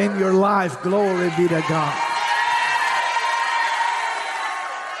power in your life. Glory be to God.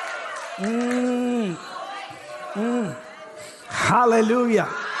 Hallelujah.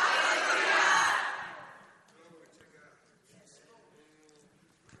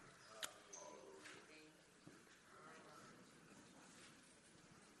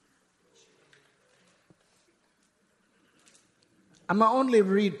 I'm going to only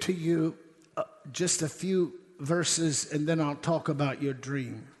read to you just a few verses, and then I'll talk about your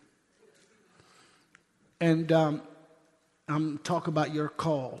dream. And I'm talk about your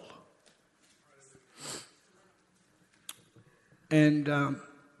call. And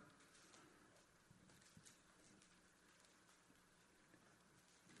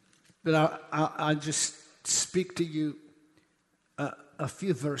but I just speak to you a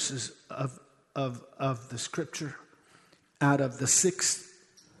few verses of the scripture out of the 6th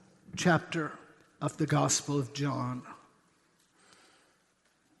chapter of the Gospel of John.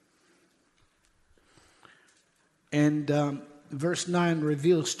 And verse 9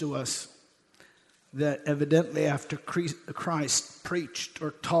 reveals to us that evidently after Christ preached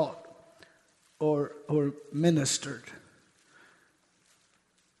or taught or ministered,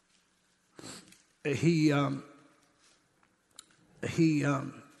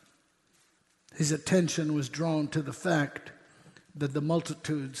 his attention was drawn to the fact that the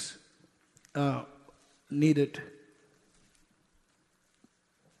multitudes needed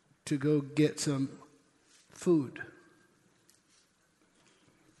to go get some food.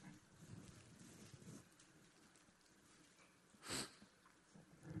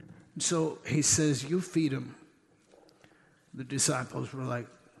 So he says, you feed them. The disciples were like,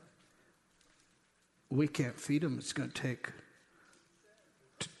 we can't feed them. It's going to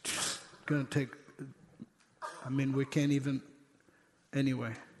take, we can't even,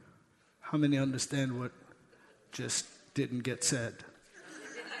 anyway. How many understand what just didn't get said?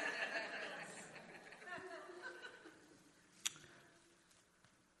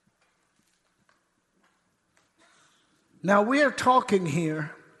 Now we are talking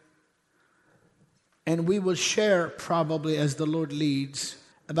here, and we will share probably as the Lord leads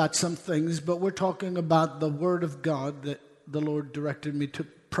about some things, but we're talking about the Word of God that the Lord directed me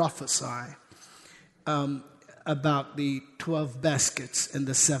prophesy about the 12 baskets and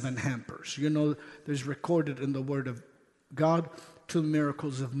the 7 hampers. You know, there's recorded in the Word of God 2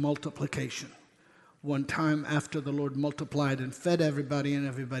 miracles of multiplication. One time after the Lord multiplied and fed everybody and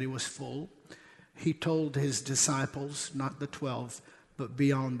everybody was full, he told his disciples, not the 12, but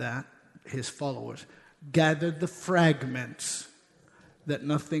beyond that, his followers, gathered the fragments that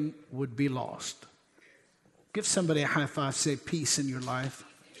nothing would be lost. Give somebody a high five, say peace in your life.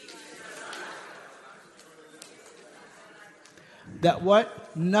 That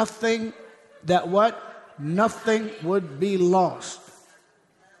what? Nothing would be lost.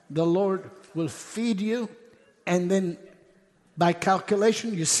 The Lord will feed you, and then by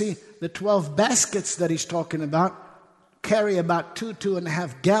calculation, you see the 12 baskets that he's talking about carry about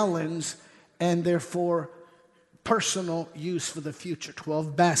 2.5 gallons, and therefore personal use for the future.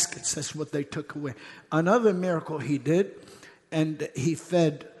 12 baskets, that's what they took away. Another miracle he did, and he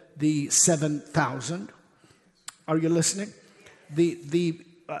fed the 7,000. Are you listening?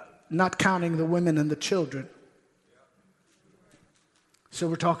 Not counting the women and the children. So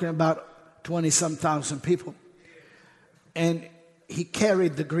we're talking about 20-some thousand people. And he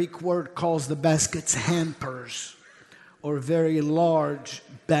carried, the Greek word calls the baskets hampers, or very large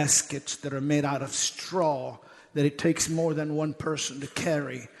baskets that are made out of straw that it takes more than one person to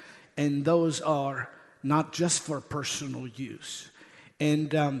carry. And those are not just for personal use.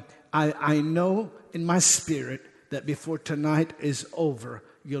 And I know in my spirit that before tonight is over,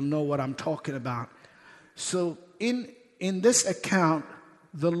 you'll know what I'm talking about. So in this account,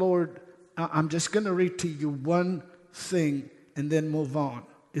 the Lord, I'm just going to read to you one thing and then move on.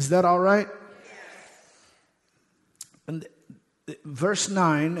 Is that all right? Yes. And verse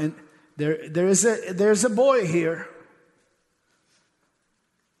 9, and there's a boy here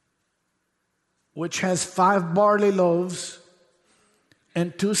which has 5 barley loaves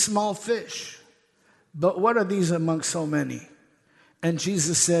and 2 small fish. But what are these among so many? And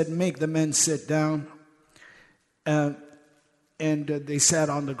Jesus said, make the men sit down. And they sat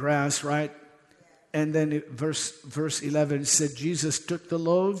on the grass, right? And then verse 11 said, Jesus took the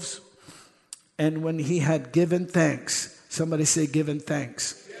loaves, and when he had given thanks, somebody say given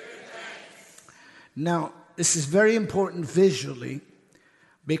thanks. Given thanks. Now, this is very important visually,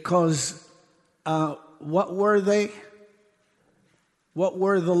 because what were they? What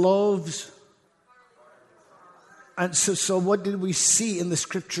were the loaves? And so what did we see in the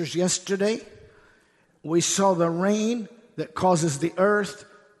scriptures yesterday? We saw the rain that causes the earth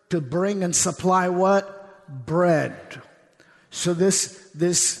to bring and supply what? Bread. So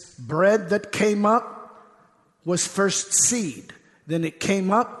this bread that came up was first seed. Then it came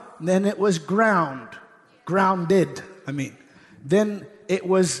up, then it was grounded. Then it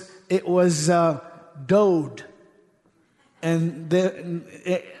was doughed. And then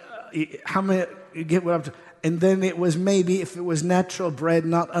how many, you get what I'm talking? And then it was, maybe if it was natural bread,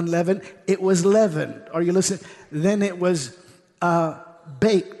 not unleavened, it was leavened. Are you listening? Then it was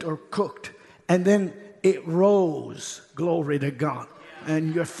baked or cooked. And then it rose. Glory to God.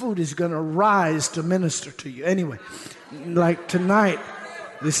 And your food is going to rise to minister to you. Anyway, like tonight,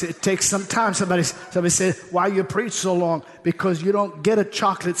 it takes some time. Somebody said, why you preach so long? Because you don't get a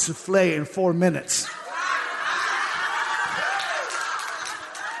chocolate souffle in 4 minutes.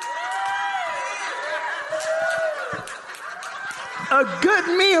 A good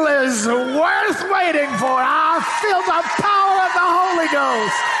meal is worth waiting for. I feel the power of the Holy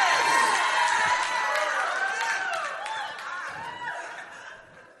Ghost.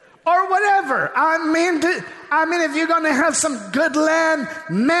 Or whatever. I mean, if you're going to have some good lamb,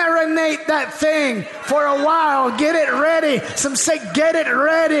 marinate that thing for a while. Get it ready. Some say, get it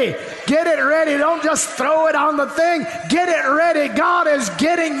ready. Get it ready. Don't just throw it on the thing. Get it ready. God is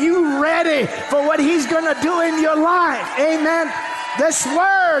getting you ready for what he's going to do in your life. Amen. This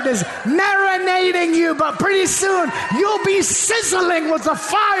word is marinating you, but pretty soon you'll be sizzling with the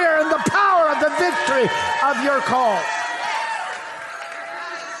fire and the power of the victory of your call.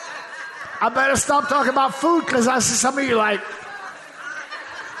 I better stop talking about food, because I see some of you like,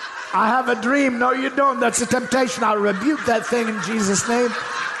 I have a dream. No, you don't. That's a temptation. I'll rebuke that thing in Jesus' name.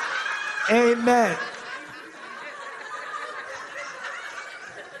 Amen.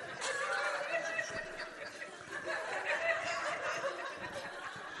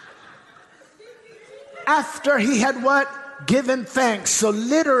 After he had what? Given thanks. So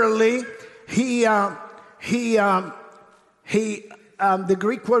literally, the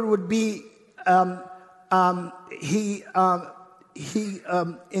Greek word would be, in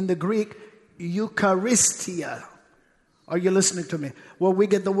the Greek, Eucharistia. Are you listening to me? Well, we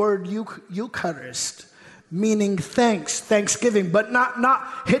get the word Eucharist. meaning thanks, thanksgiving, but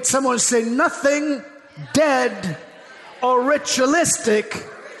not hit someone and say nothing dead or ritualistic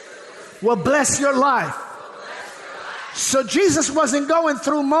will bless your life. So Jesus wasn't going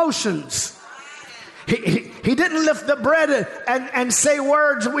through motions. He didn't lift the bread and say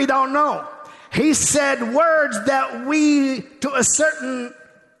words we don't know. He said words that we, to a certain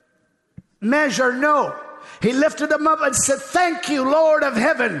measure, know. He lifted them up and said, thank you, Lord of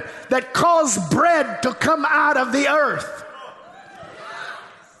heaven, that caused bread to come out of the earth.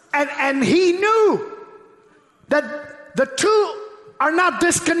 And he knew that the two are not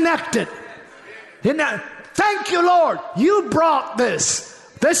disconnected. Thank you, Lord, you brought this.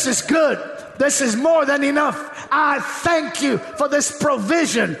 This is good. This is more than enough. I thank you for this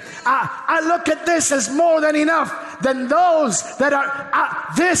provision. I look at this as more than enough than those that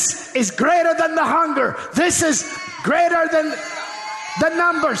are. This is greater than the hunger. This is greater than the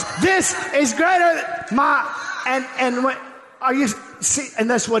numbers. This is greater than and when are you see? And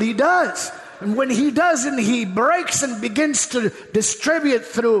that's what he does. And when he does, and he breaks and begins to distribute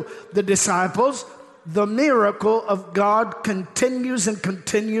through the disciples, the miracle of God continues and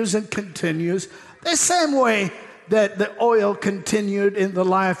continues and continues. The same way that the oil continued in the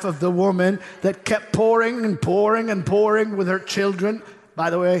life of the woman that kept pouring and pouring and pouring with her children,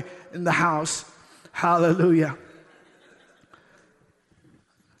 by the way, in the house. Hallelujah.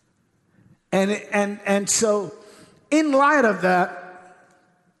 And so in light of that,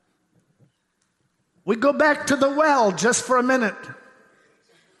 we go back to the well just for a minute.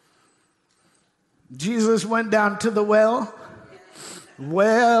 Jesus went down to the well.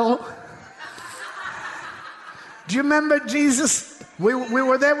 Do you remember Jesus? We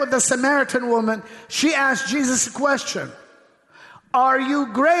were there with the Samaritan woman. She asked Jesus a question. Are you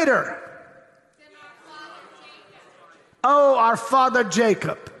greater? Oh, our father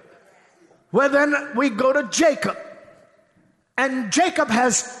Jacob. Well, then we go to Jacob. And Jacob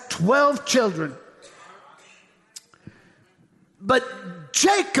has 12 children. But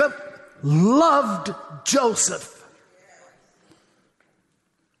Jacob loved Joseph.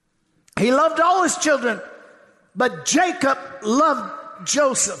 He loved all his children, but Jacob loved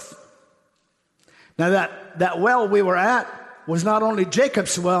Joseph. Now that well we were at was not only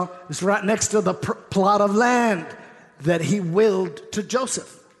Jacob's well, it was right next to the plot of land that he willed to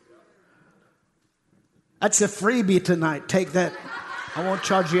Joseph. That's a freebie tonight. Take that. I won't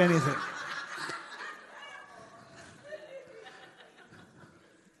charge you anything.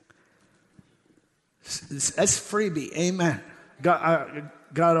 That's freebie. Amen. I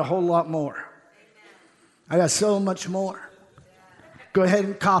got a whole lot more. I got so much more. Go ahead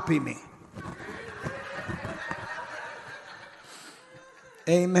and copy me.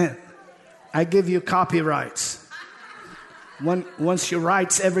 Amen. I give you copyrights. Once you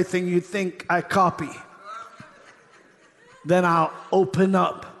write everything you think I copy, then I'll open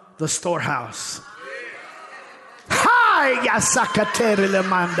up the storehouse. Hi, yasakatere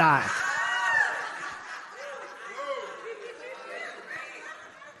lemandai.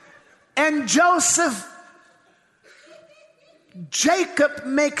 And Jacob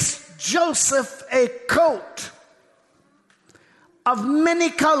makes Joseph a coat of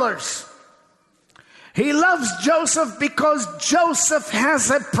many colors. He loves Joseph because Joseph has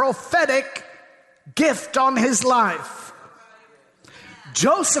a prophetic gift on his life.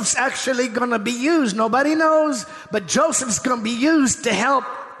 Joseph's actually going to be used. Nobody knows, but Joseph's going to be used to help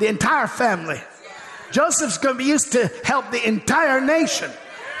the entire family. Joseph's going to be used to help the entire nation.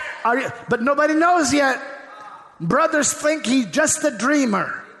 But nobody knows yet. Brothers think he's just a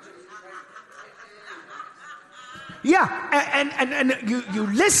dreamer. Yeah, and you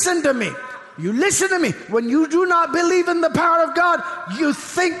listen to me. You listen to me. When you do not believe in the power of God, you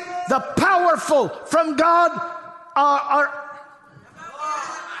think the powerful from God are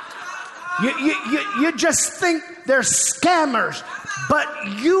you just think they're scammers. But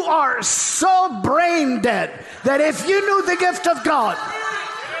you are so brain dead that if you knew the gift of God,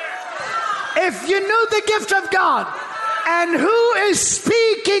 if you knew the gift of God and who is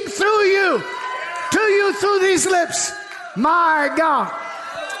speaking through you, to you through these lips, my God.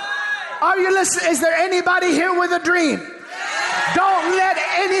 Are you listening? Is there anybody here with a dream? Don't let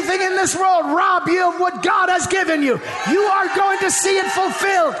anything in this world rob you of what God has given you. You are going to see it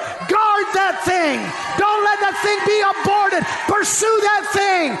fulfilled. Guard that thing. Don't let that thing be aborted. Pursue that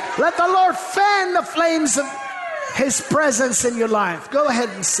thing. Let the Lord fan the flames of His presence in your life. Go ahead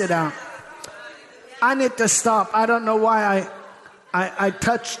and sit down. I need to stop. I don't know why I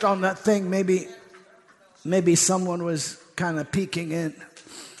touched on that thing. Maybe someone was kind of peeking in.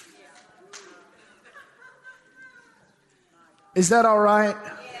 Is that all right?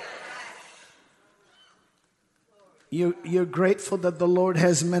 You're grateful that the Lord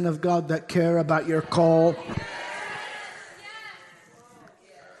has men of God that care about your call.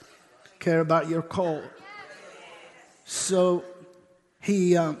 Care about your call. So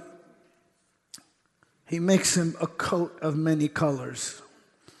he makes him a coat of many colors.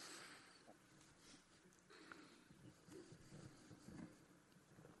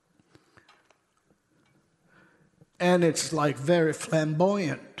 And it's like very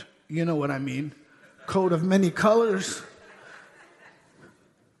flamboyant. You know what I mean? Coat of many colors.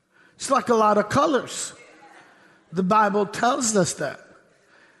 It's like a lot of colors. The Bible tells us that.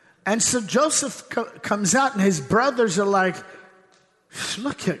 And so Joseph comes out and his brothers are like,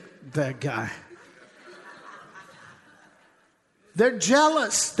 look at that guy. They're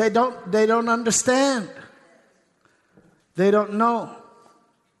jealous. They don't understand. They don't know.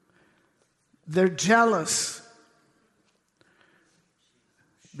 They're jealous.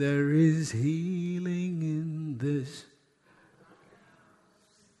 There is healing in this.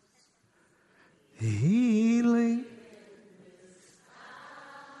 Healing.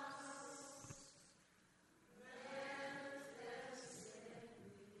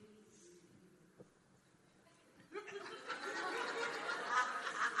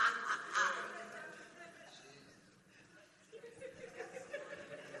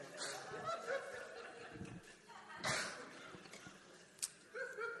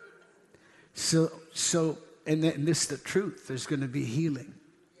 So, and this is the truth. There's going to be healing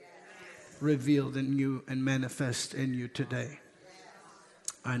revealed in you and manifest in you today.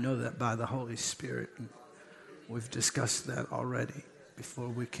 I know that by the Holy Spirit. And we've discussed that already before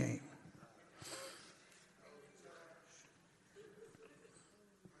we came.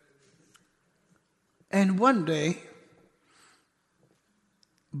 And one day,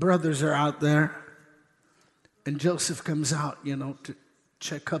 brothers are out there, and Joseph comes out, to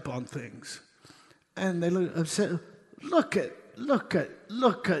check up on things. And they said, look at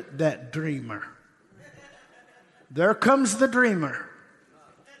that dreamer. There comes the dreamer.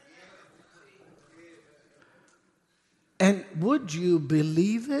 And would you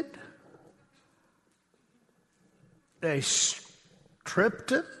believe it? They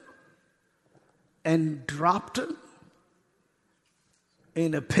stripped him and dropped him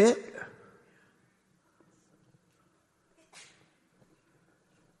in a pit.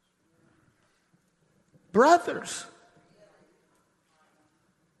 Brothers.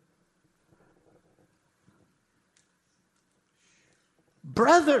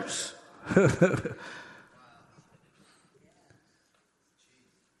 Brothers.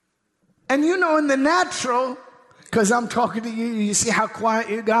 And in the natural, because I'm talking to you, you see how quiet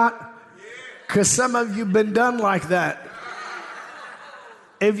you got? Because some of you been done like that.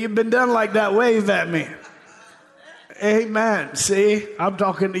 If you've been done like that, wave at me. Amen. See, I'm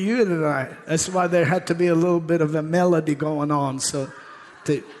talking to you tonight. That's why there had to be a little bit of a melody going on, so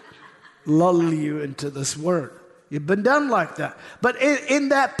to lull you into this word. You've been done like that. But in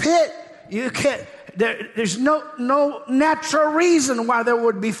that pit, you can't. There's no natural reason why there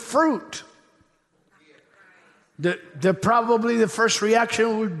would be fruit. Probably the first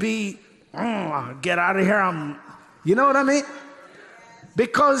reaction would be, get out of here. You know what I mean?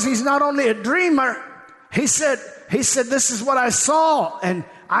 Because he's not only a dreamer. He said, this is what I saw. And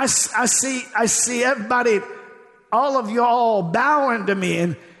I see everybody, all of you all bowing to me.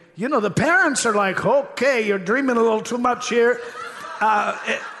 And, the parents are like, okay, you're dreaming a little too much here.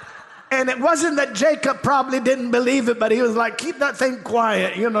 And it wasn't that Jacob probably didn't believe it, but he was like, keep that thing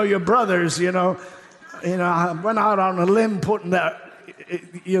quiet. Your brothers, I went out on a limb putting that,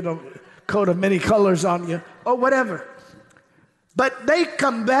 coat of many colors on you or whatever. But they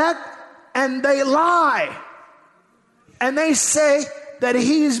come back and they lie. And they say that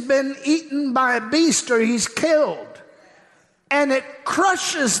he's been eaten by a beast or he's killed. And it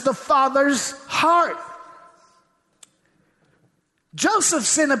crushes the father's heart.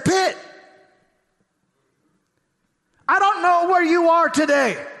 Joseph's in a pit. I don't know where you are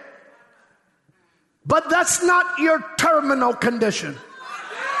today, but that's not your terminal condition.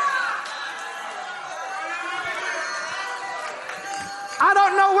 I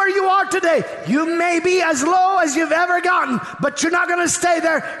don't know where you are today. You may be as low as you've ever gotten, but you're not going to stay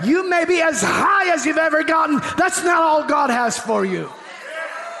there. You may be as high as you've ever gotten. That's not all God has for you.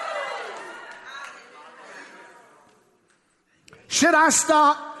 Should I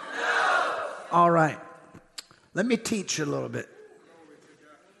stop? No. All right. Let me teach you a little bit.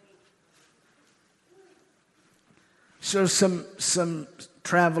 So some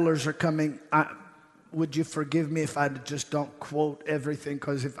travelers are coming. Would you forgive me if I just don't quote everything?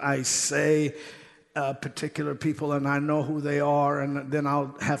 Because if I say particular people, and I know who they are, and then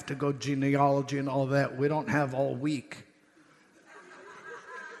I'll have to go genealogy and all that. We don't have all week.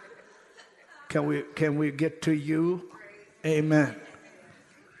 Can we get to you? Amen.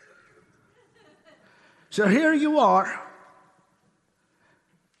 So here you are.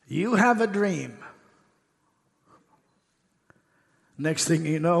 You have a dream. Next thing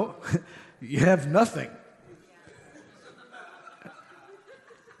you know, you have nothing.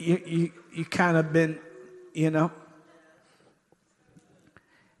 You kind of been,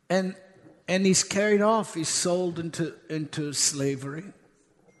 and he's carried off. He's sold into slavery,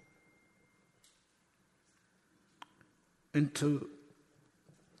 into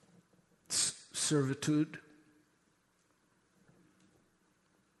servitude.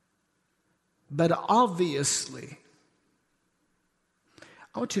 But obviously,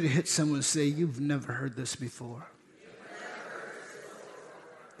 I want you to hit someone and say, you've never heard this before.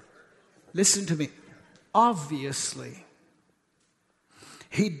 Listen to me. Obviously,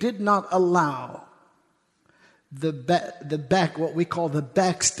 he did not allow what we call the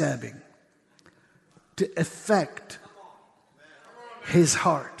backstabbing to affect his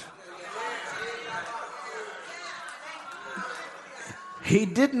heart. He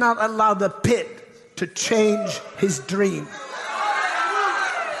did not allow the pit to change his dream.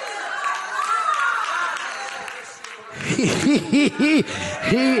 He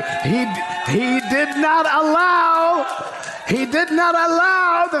did not allow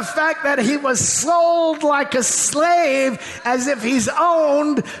the fact that he was sold like a slave, as if he's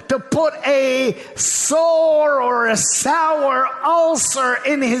owned, to put a sore or a sour ulcer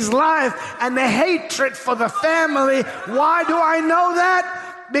in his life and the hatred for the family. Why do I know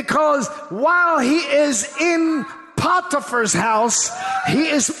that? Because while he is in Potiphar's house, he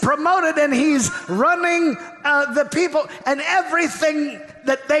is promoted and he's running the people, and everything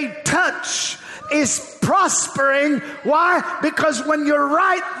that they touch is prospering. Why? Because when you're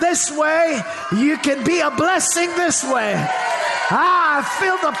right this way, you can be a blessing this way. I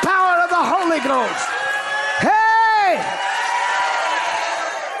feel the power of the Holy Ghost. Hey!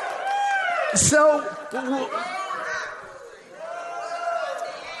 So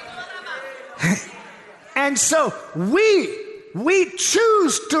and so we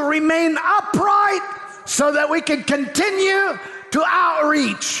choose to remain upright so that we can continue to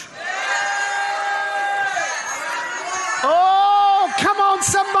outreach. Oh, come on,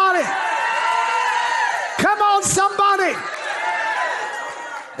 somebody. Come on, somebody.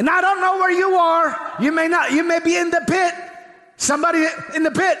 And I don't know where you are. You may be in the pit. Somebody in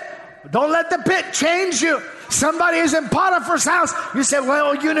the pit. Don't let the pit change you. Somebody is in Potiphar's house. You say,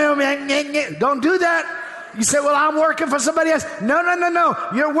 well, don't do that. You say, well, I'm working for somebody else. No.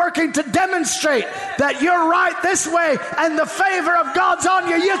 You're working to demonstrate that you're right this way and the favor of God's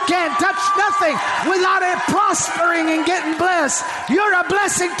on you. You can't touch nothing without it prospering and getting blessed. You're a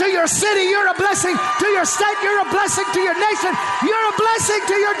blessing to your city. You're a blessing to your state. You're a blessing to your nation. You're a blessing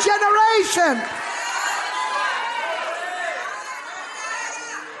to your generation.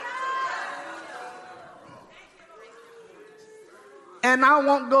 And I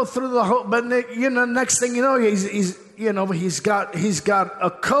won't go through the whole, but next thing you know, he's got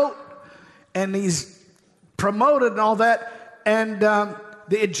a coat, and he's promoted and all that. And the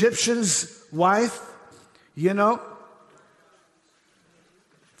Egyptian's wife,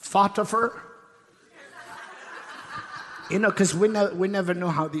 Potiphar, because we never know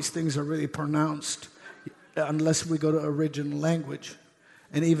how these things are really pronounced unless we go to original language,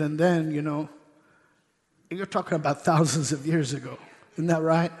 and even then, you're talking about thousands of years ago. Isn't that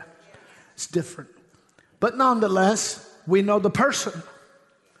right? It's different. But nonetheless, we know the person.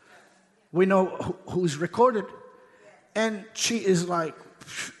 We know who's recorded. And she is like,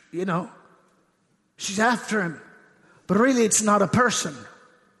 she's after him. But really, it's not a person.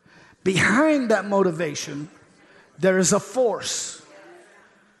 Behind that motivation, there is a force.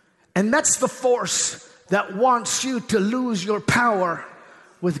 And that's the force that wants you to lose your power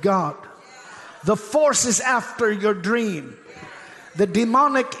with God. The force is after your dream. The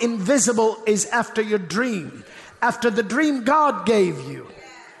demonic invisible is after your dream. After the dream God gave you.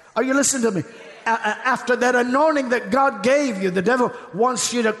 Are you listening to me? After that anointing that God gave you, the devil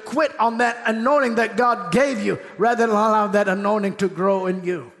wants you to quit on that anointing that God gave you rather than allow that anointing to grow in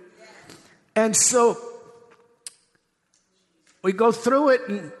you. And so we go through it,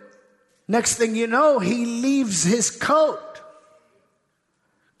 and next thing you know, he leaves his coat.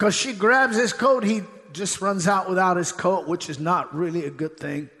 Because she grabs his coat, he just runs out without his coat, which is not really a good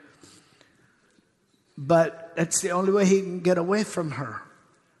thing. But that's the only way he can get away from her.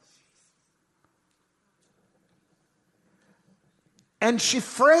 And she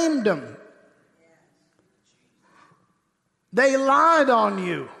framed him. They lied on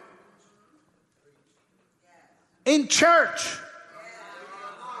you. In church.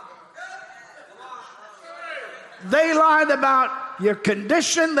 They lied about your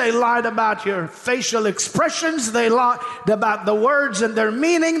condition. They lied about your facial expressions. They lied about the words and their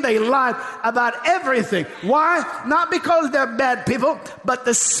meaning. They lied about everything. Why? Not because they're bad people, but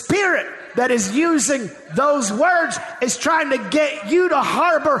the spirit that is using those words is trying to get you to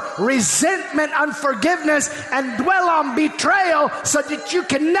harbor resentment, unforgiveness, and dwell on betrayal so that you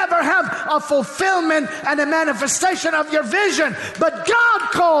can never have a fulfillment and a manifestation of your vision. But God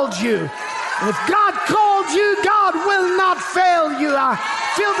called you. And if God called you, God will not fail you. I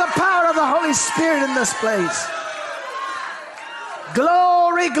feel the power of the Holy Spirit in this place.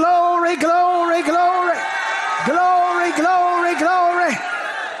 Glory, glory, glory, glory. Glory, glory, glory.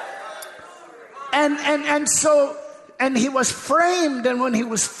 And he was framed, and when he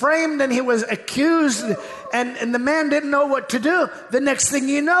was framed and he was accused, and the man didn't know what to do, the next thing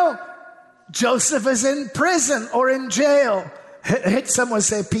you know, Joseph is in prison or in jail. Hit someone,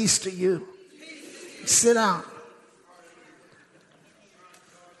 say, peace to you. Sit down.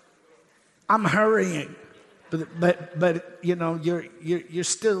 I'm hurrying, but you know you're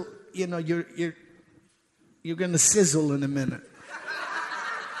still, you know, you're going to sizzle in a minute.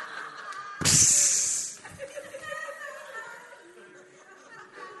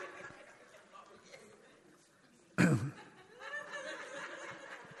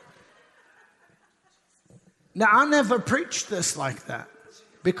 Now, I never preached this like that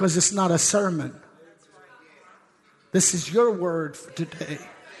because it's not a sermon. This is your word for today.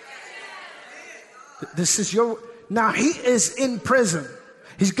 This is your. Now, he is in prison.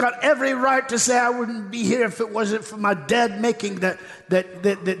 He's got every right to say, I wouldn't be here if it wasn't for my dad making the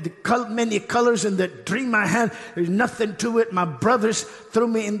many colors and the dream I had. There's nothing to it. My brothers threw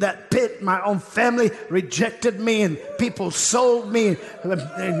me in that pit. My own family rejected me, and people sold me,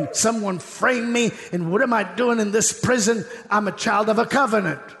 and someone framed me. And what am I doing in this prison? I'm a child of a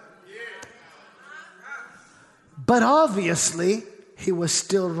covenant. But obviously, he was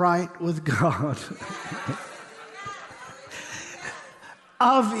still right with God.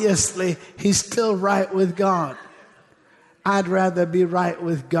 Obviously, he's still right with God. I'd rather be right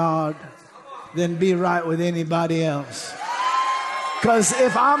with God than be right with anybody else. Because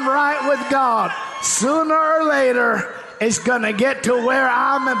if I'm right with God, sooner or later, it's going to get to where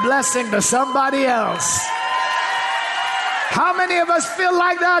I'm a blessing to somebody else. How many of us feel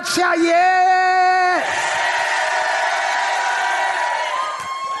like that? Shout, yes!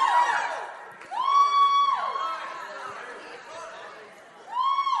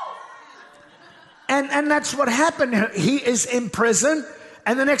 And that's what happened. He is in prison,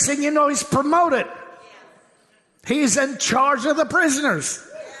 and the next thing you know, he's promoted. He's in charge of the prisoners.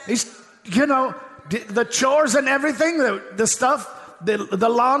 He's, you know, the chores and everything, the stuff, the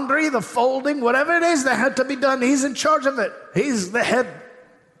laundry, the folding, whatever it is that had to be done, he's in charge of it. He's the head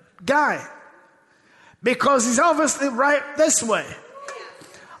guy. Because he's obviously right this way.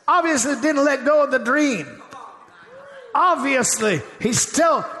 Obviously didn't let go of the dream. Obviously, he's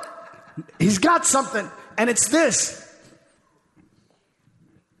got something, and it's this.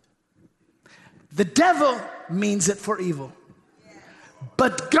 The devil means it for evil,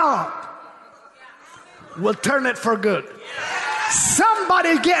 but God will turn it for good.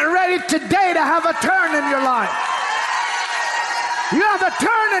 Somebody's getting ready today to have a turn in your life. You have a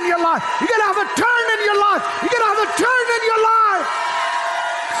turn in your life. You're going to have a turn in your life. You're going to have a turn in your life.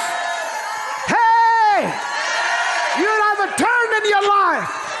 Hey! You're going to have a turn in your life.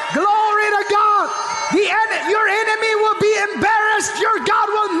 Glory to God. Your enemy will be embarrassed. Your God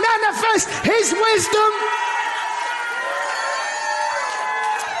will manifest his wisdom.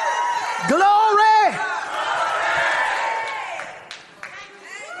 Glory.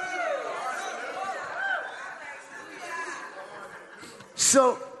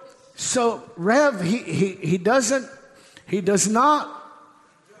 So Rev, he does not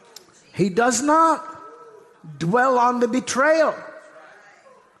dwell on the betrayal.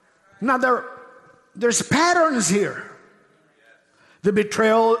 Now there's patterns here. The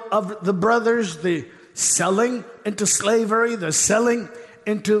betrayal of the brothers, the selling into slavery, the selling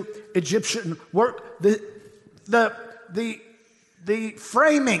into Egyptian work, the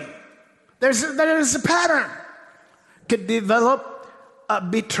framing. There's a pattern. Could develop a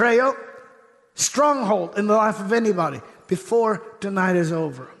betrayal stronghold in the life of anybody. Before tonight is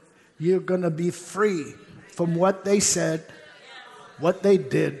over, you're going to be free from what they said, what they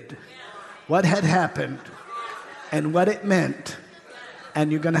did, what had happened, and what it meant,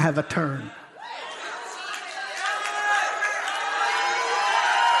 and you're going to have a turn.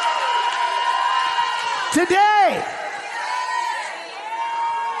 Today,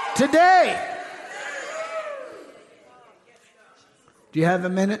 Today. Do you have a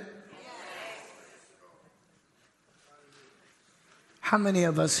minute? How many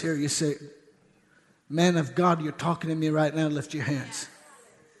of us here, you say, man of God, you're talking to me right now, lift your hands.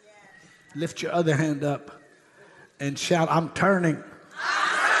 Lift your other hand up and shout, I'm turning.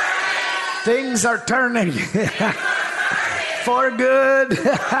 Things are turning. For good.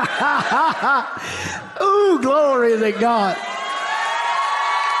 Ooh, glory to God.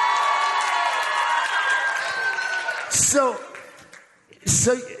 So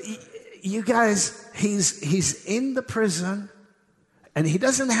you guys, he's in the prison and he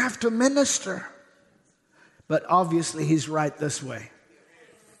doesn't have to minister, but obviously he's right this way.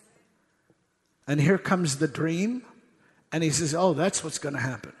 And here comes the dream, and he says, oh, that's what's going to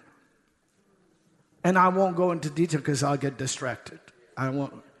happen. And I won't go into detail because I'll get distracted. I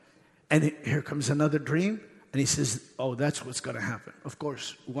won't. And here comes another dream, and he says, oh, that's what's going to happen. Of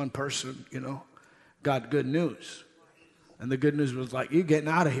course, one person, got good news. And the good news was like, you're getting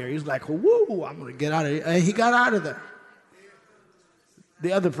out of here. He's like, woo, I'm going to get out of here. And he got out of there.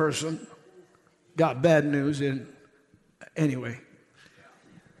 The other person got bad news, and anyway.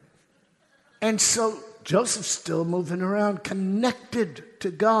 And so Joseph's still moving around, connected to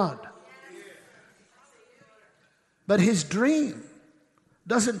God. But his dream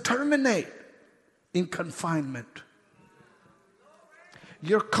doesn't terminate in confinement.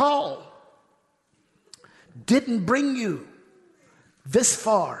 Your call didn't bring you this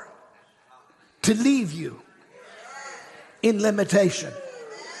far to leave you in limitation.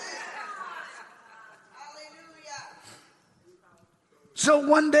 So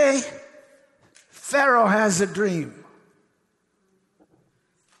one day, Pharaoh has a dream.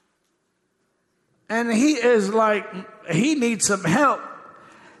 And he is like, he needs some help.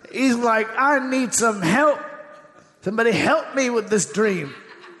 He's like, I need some help. Somebody help me with this dream.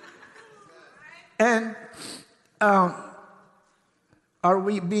 And are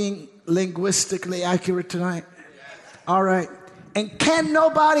we being linguistically accurate tonight? All right. And can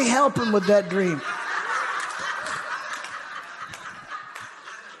nobody help him with that dream?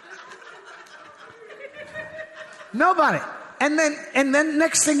 Nobody. And then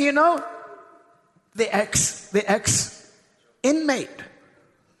next thing you know, the ex inmate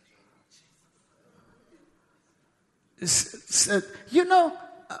said,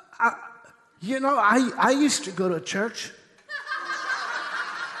 I used to go to church.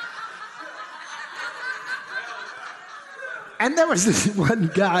 And there was this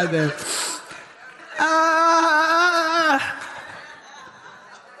one guy there.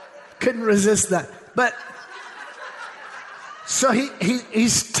 Couldn't resist that. But so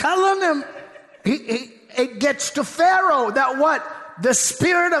he's telling him, it gets to Pharaoh that what? The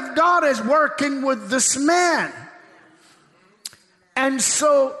Spirit of God is working with this man. And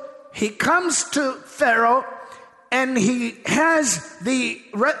so he comes to Pharaoh and he has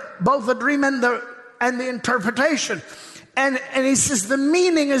both the dream and the interpretation. And he says, the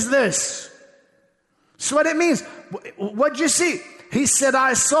meaning is this. So what it means, what'd you see? He said,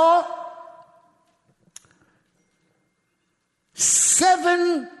 I saw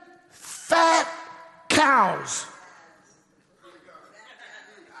 7 fat cows.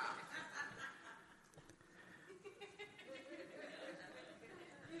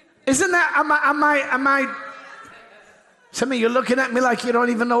 Isn't that, am I, some of you looking at me like you don't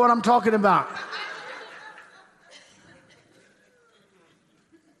even know what I'm talking about.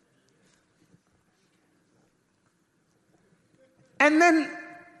 And then,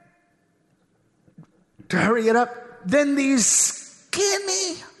 to hurry it up, then these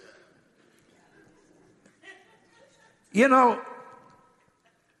skinny,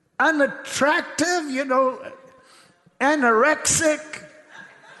 unattractive, anorexic,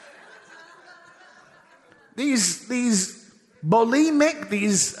 these bulimic,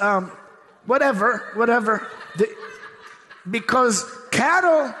 these whatever. Because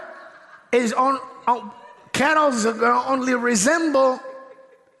cattle is cattle are going to only resemble.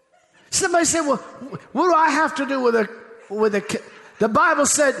 Somebody said, well, what do I have to do with a the Bible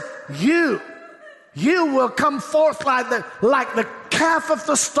said, you will come forth like the calf of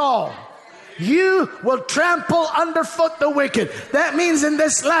the stall. You will trample underfoot the wicked. That means in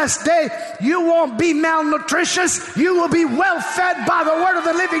this last day, you won't be malnutritious. You will be well fed by the word of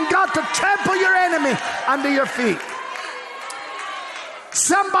the living God to trample your enemy under your feet.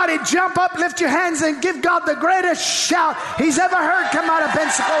 Somebody jump up, lift your hands, and give God the greatest shout he's ever heard come out of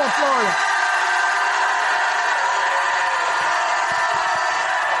Pensacola, Florida.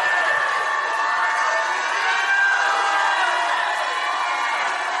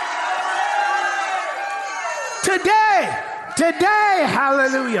 Today,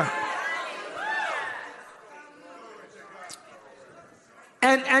 hallelujah. Hallelujah.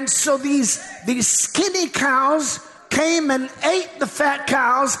 And so these skinny cows came and ate the fat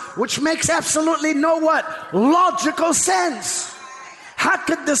cows, which makes absolutely no what? Logical sense. How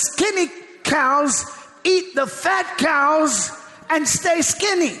could the skinny cows eat the fat cows and stay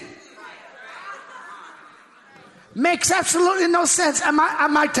skinny? Makes absolutely no sense. Am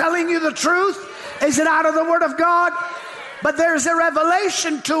I telling you the truth? Is it out of the Word of God? But there's a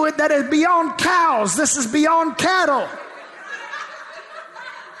revelation to it that is beyond cows. This is beyond cattle.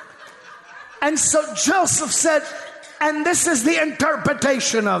 And so Joseph said, and this is the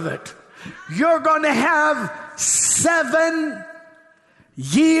interpretation of it. You're going to have 7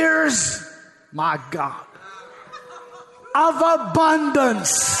 years, my God, of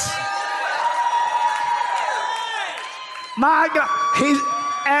abundance. My God. He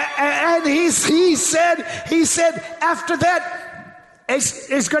said after that,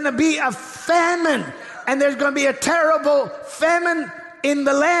 it's going to be a famine. And there's going to be a terrible famine in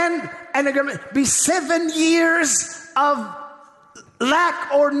the land. And there's going to be 7 years of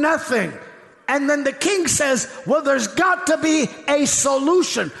lack or nothing. And then the king says, well, there's got to be a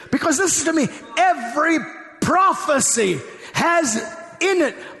solution. Because listen to me, every prophecy has in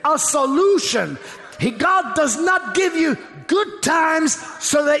it a solution. God does not give you good times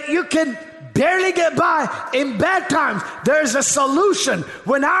so that you can barely get by in bad times. There's a solution.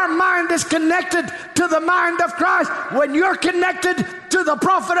 When our mind is connected to the mind of Christ, when you're connected to the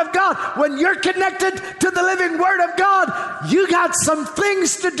prophet of God, when you're connected to the living word of God, you got some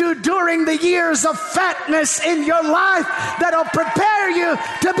things to do during the years of fatness in your life that'll prepare you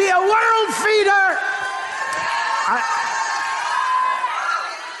to be a world feeder.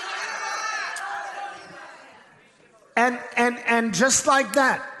 And just like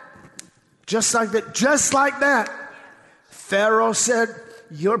that, Pharaoh said,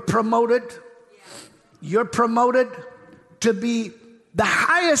 you're promoted to be the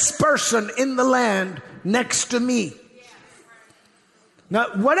highest person in the land next to me. Now,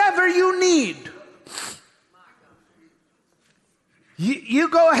 whatever you need, you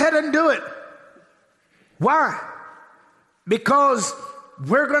go ahead and do it. Why? Because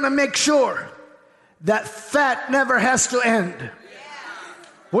we're going to make sure that fat never has to end.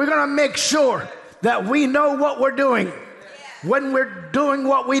 We're going to make sure that we know what we're doing when we're doing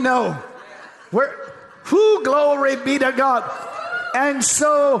what we know. Glory be to God. And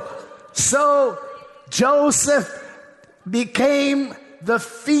so Joseph became the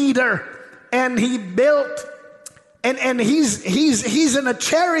feeder, and he built, and he's in a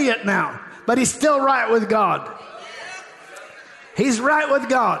chariot now, but he's still right with God. He's right with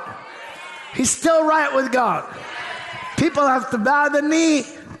God. He's still right with God. People have to bow the knee.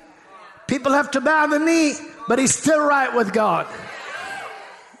 But he's still right with God.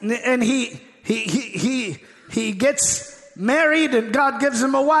 And he gets married, and God gives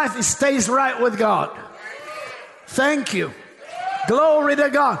him a wife. He stays right with God. Thank you. Glory to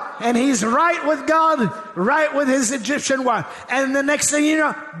God. And he's right with God, right with his Egyptian wife. And the next thing you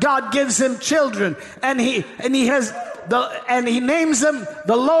know, God gives him children. And he names them,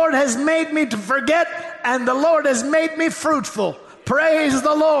 the Lord has made me to forget, and the Lord has made me fruitful. Praise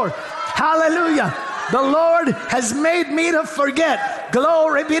the Lord. Hallelujah. The Lord has made me to forget.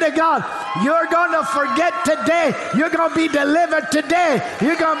 Glory be to God. You're going to forget today. You're going to be delivered today.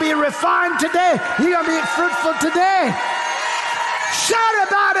 You're going to be refined today. You're going to be fruitful today. Shout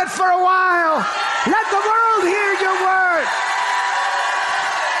about it for a while. Let the world hear your word.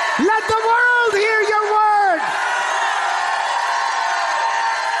 Let the world hear your word.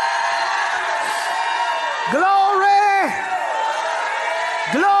 Glory.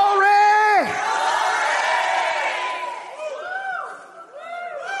 Glory.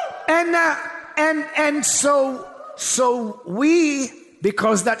 And so we,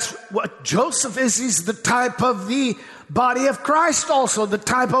 because that's what Joseph is, he's the type of the body of Christ also, the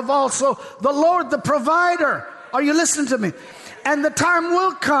type of also the Lord, the provider. Are you listening to me? And the time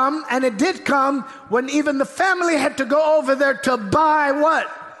will come, and it did come, when even the family had to go over there to buy what?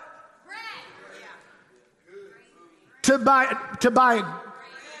 To buy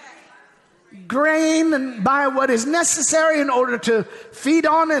grain and buy what is necessary in order to feed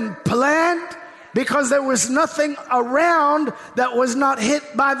on and plant, because there was nothing around that was not hit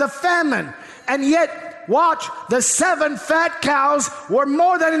by the famine. And yet, watch, the 7 fat cows were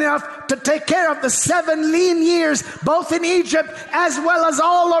more than enough to take care of the 7 lean years, both in Egypt as well as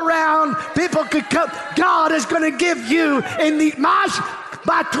all around. People could come. God is going to give you in the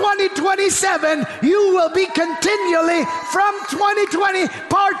by 2027, you will be continually from 2020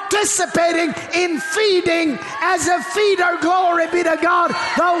 participating in feeding as a feeder. Glory be to God.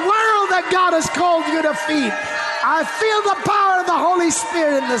 The world that God has called you to feed. I feel the power of the Holy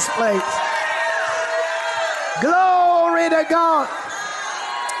Spirit in this place. Glory to God.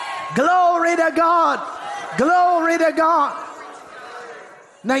 Glory to God. Glory to God.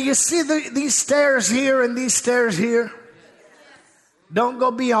 Now you see these stairs here and these stairs here. Don't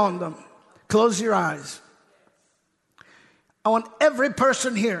go beyond them. Close your eyes. I want every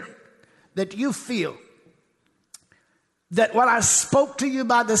person here that you feel that what I spoke to you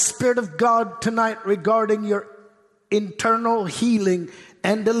by the Spirit of God tonight regarding your internal healing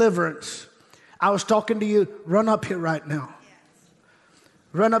and deliverance. I was talking to you. Run up here right now.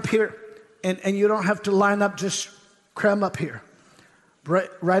 Run up here. And you don't have to line up, just cram up here.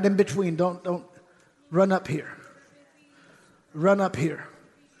 Right in between. Don't run up here. Run up here.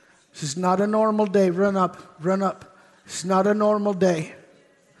 This is not a normal day. Run up. It's not a normal day.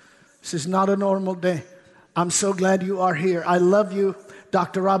 This is not a normal day. I'm so glad you are here. I love you.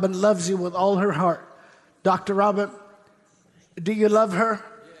 Dr. Robin loves you with all her heart. Dr. Robin, do you love her?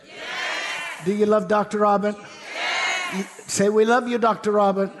 Yes. Do you love Dr. Robin? Yes. Say, we love you, Dr.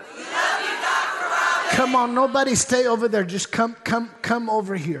 Robin. Come on, nobody stay over there. Just come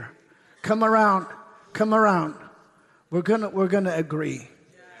over here. Come around. We're gonna agree.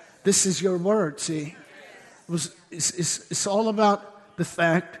 This is your word. See, it's all about the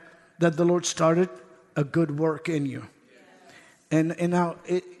fact that the Lord started a good work in you, and now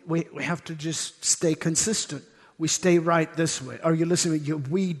we have to just stay consistent. We stay right this way. Are you listening?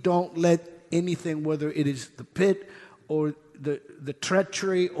 We don't let anything, whether it is the pit or the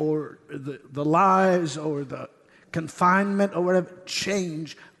treachery or the lies or the confinement or whatever,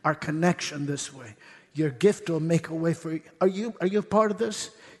 change our connection this way. Your gift will make a way for you. Are you a part of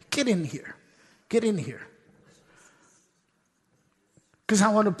this? Get in here. Because I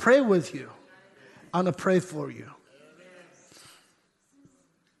want to pray with you. I want to pray for you.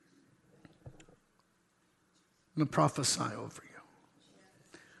 I'm going to prophesy over you.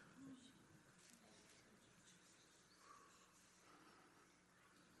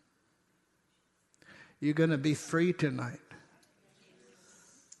 You're going to be free tonight.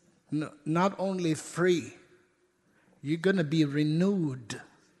 No, not only free, you're going to be renewed.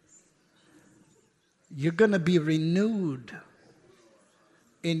 You're going to be renewed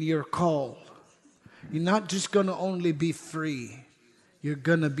in your call. You're not just going to only be free. You're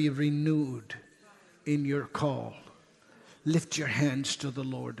going to be renewed in your call. Lift your hands to the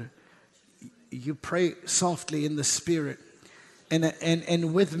Lord. You pray softly in the Spirit.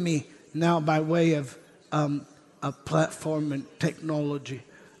 And with me now by way of a platform and technology,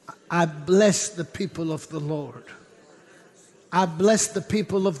 I bless the people of the Lord. I bless the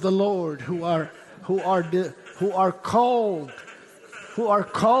people of the Lord who are called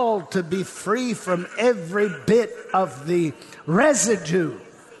to be free from every bit of the residue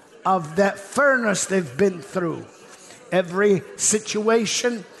of that furnace they've been through. Every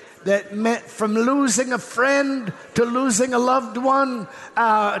situation that meant from losing a friend to losing a loved one,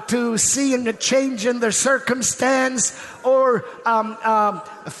 to seeing a change in their circumstance, or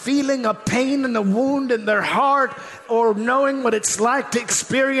feeling a pain and a wound in their heart, or knowing what it's like to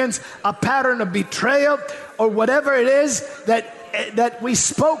experience a pattern of betrayal, or whatever it is that we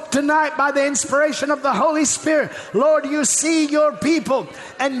spoke tonight by the inspiration of the Holy Spirit. Lord, you see your people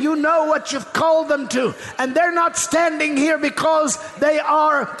and you know what you've called them to, and they're not standing here because they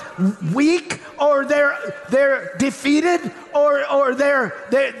are weak or they're defeated or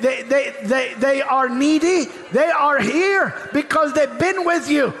they are needy. They are here because they've been with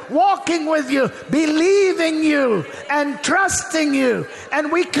you, walking with you, believing you and trusting you. And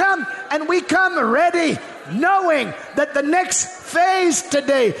we come ready, knowing that the next phase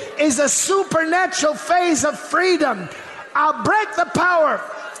today is a supernatural phase of freedom. I'll break the power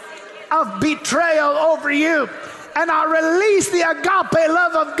of betrayal over you, and I release the agape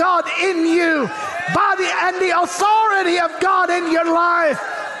love of God in you, and the authority of God in your life.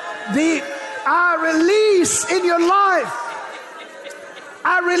 I release in your life.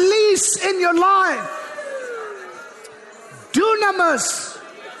 I release in your life dunamis.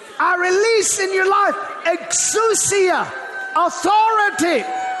 I release in your life exousia, authority.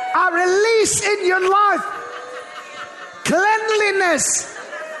 I release in your life cleanliness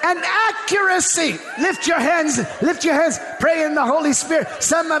and accuracy. Lift your hands. Pray in the Holy Spirit.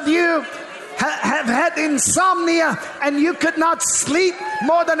 Some of you have had insomnia and you could not sleep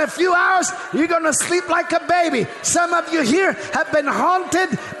more than a few hours, you're going to sleep like a baby. Some of you here have been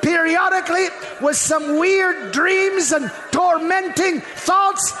haunted periodically with some weird dreams and tormenting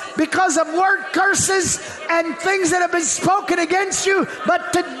thoughts because of word curses and things that have been spoken against you.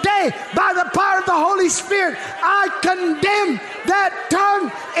 But today, by the power of the Holy Spirit, I condemn that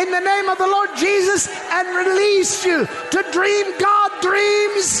tongue in the name of the Lord Jesus and release you to dream God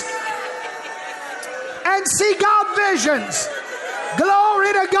dreams and see God visions.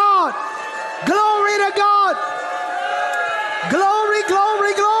 Glory to God. Glory to God. Glory,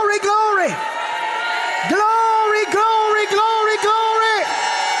 glory, glory, glory. Glory, glory, glory, glory.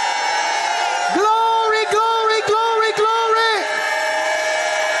 Glory, glory, glory, glory.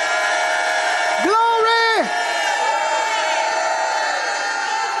 Glory.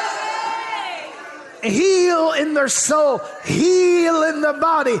 Heal in their soul, heal in their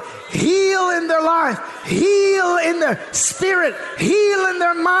body, heal in their life, heal in their spirit, heal in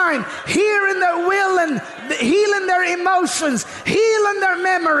their mind, heal in their will, and heal in their emotions, heal in their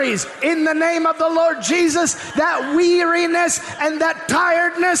memories. In the name of the Lord Jesus, that weariness and that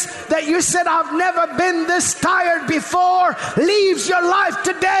tiredness that you said, I've never been this tired before, leaves your life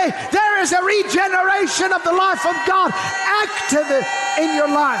today. There is a regeneration of the life of God active in your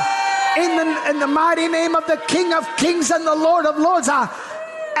life. In the mighty name of the King of Kings and the Lord of Lords,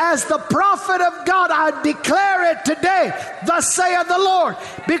 as the prophet of God, I declare it today, thus saith the Lord,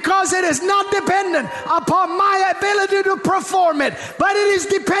 because it is not dependent upon my ability to perform it, but it is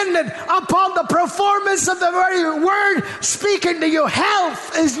dependent upon the performance of the very word speaking to you.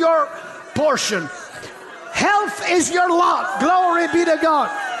 Health is your portion. Health is your lot. Glory be to God.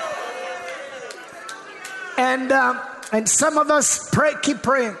 And some of us keep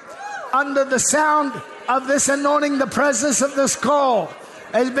praying. Under the sound of this anointing, the presence of this call,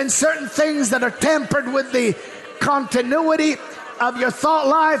 there's been certain things that are tempered with the continuity of your thought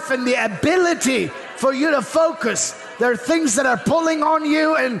life and the ability for you to focus. There are things that are pulling on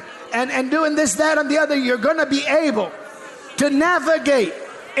you and doing this, that, and the other. You're going to be able to navigate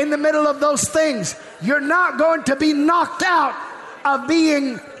in the middle of those things. You're not going to be knocked out of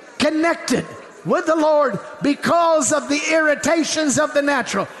being connected with the Lord because of the irritations of the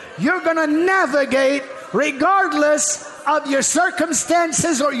natural. You're going to navigate regardless of your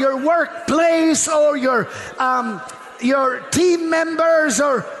circumstances or your workplace or your team members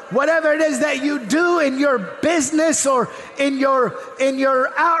or whatever it is that you do in your business or in your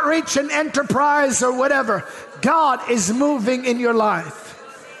outreach and enterprise or whatever. God is moving in your life.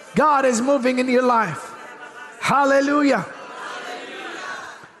 God is moving in your life. Hallelujah.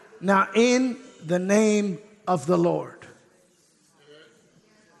 Now, in the name of the Lord,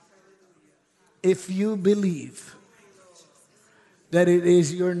 if you believe that it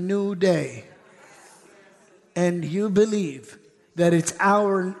is your new day, and you believe that it's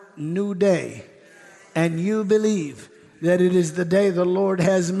our new day, and you believe that it is the day the Lord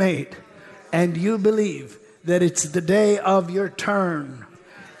has made, and you believe that it's the day of your turn,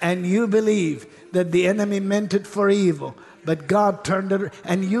 and you believe that the enemy meant it for evil, but God turned it,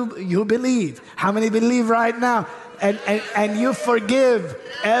 and you believe. How many believe right now? And you forgive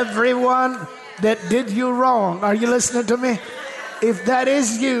everyone that did you wrong. Are you listening to me? If that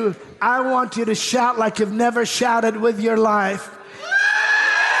is you, I want you to shout like you've never shouted with your life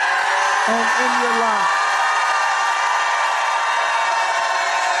and in your life.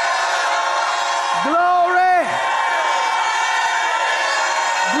 Glory!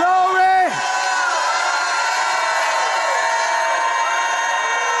 Glory!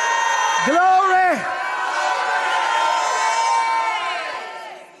 Glory!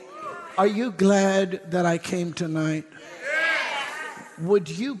 Are you glad that I came tonight? Would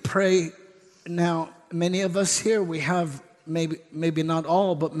you pray now? Many of us here, we have, maybe not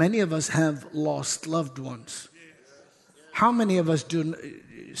all, but many of us have lost loved ones. How many of us do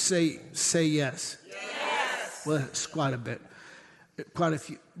say yes? Yes. Well, it's quite a bit. Quite a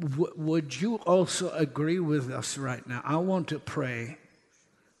few. Would you also agree with us right now? I want to pray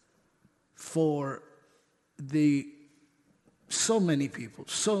for so many people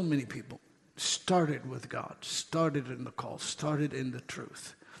started with God, started in the call, started in the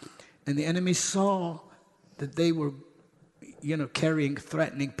truth. And the enemy saw that they were, carrying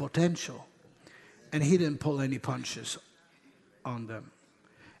threatening potential. And he didn't pull any punches on them.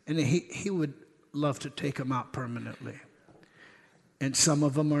 And he would love to take them out permanently. And some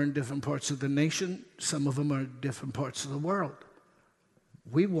of them are in different parts of the nation. Some of them are in different parts of the world.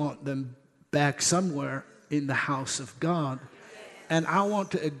 We want them back somewhere in the house of God. And I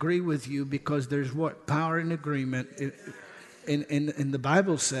want to agree with you because there's power in agreement. In the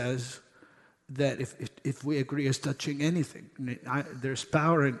Bible says that if we agree as touching anything, there's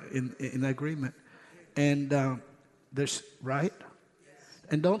power in agreement. And there's, right?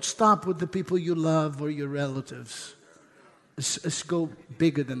 And don't stop with the people you love or your relatives. Let's go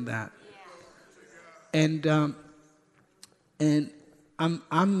bigger than that. And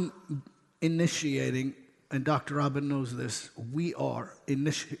I'm initiating, and Dr. Robin knows this, we are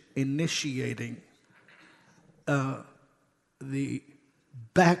initiating the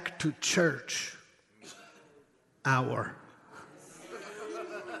back to church hour.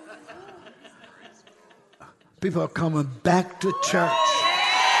 People are coming back to church.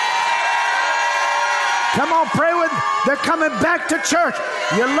 Come on, pray with. They're coming back to church.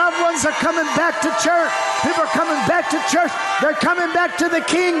 Your loved ones are coming back to church. People are coming back to church. They're coming back to the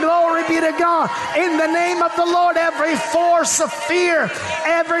King. Glory be to God. In the name of the Lord, every force of fear,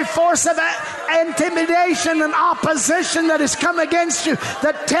 every force of intimidation and opposition that has come against you,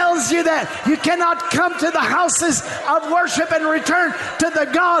 that tells you that you cannot come to the houses of worship and return to the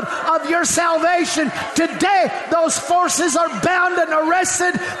God of your salvation. Today, those forces are bound and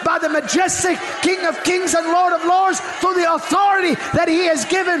arrested by the majestic King of Kings and Lord of Lords through the authority that He has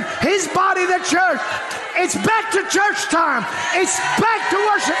given His body, the church. It's back to church time. It's back to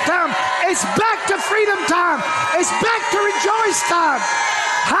worship time. It's back to freedom time. It's back to rejoice time.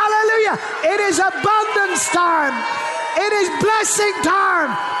 Hallelujah. It is abundance time. It is blessing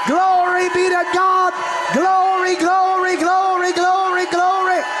time. Glory be to God. Glory, glory, glory, glory,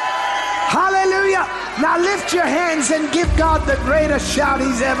 glory. Hallelujah. Now lift your hands and give God the greatest shout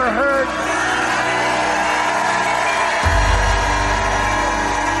He's ever heard.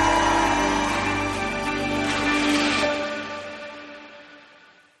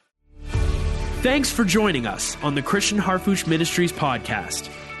 Thanks for joining us on the Christian Harfouche Ministries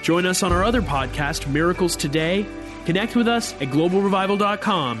podcast. Join us on our other podcast, Miracles Today. Connect with us at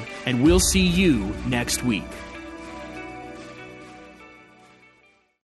globalrevival.com, and we'll see you next week.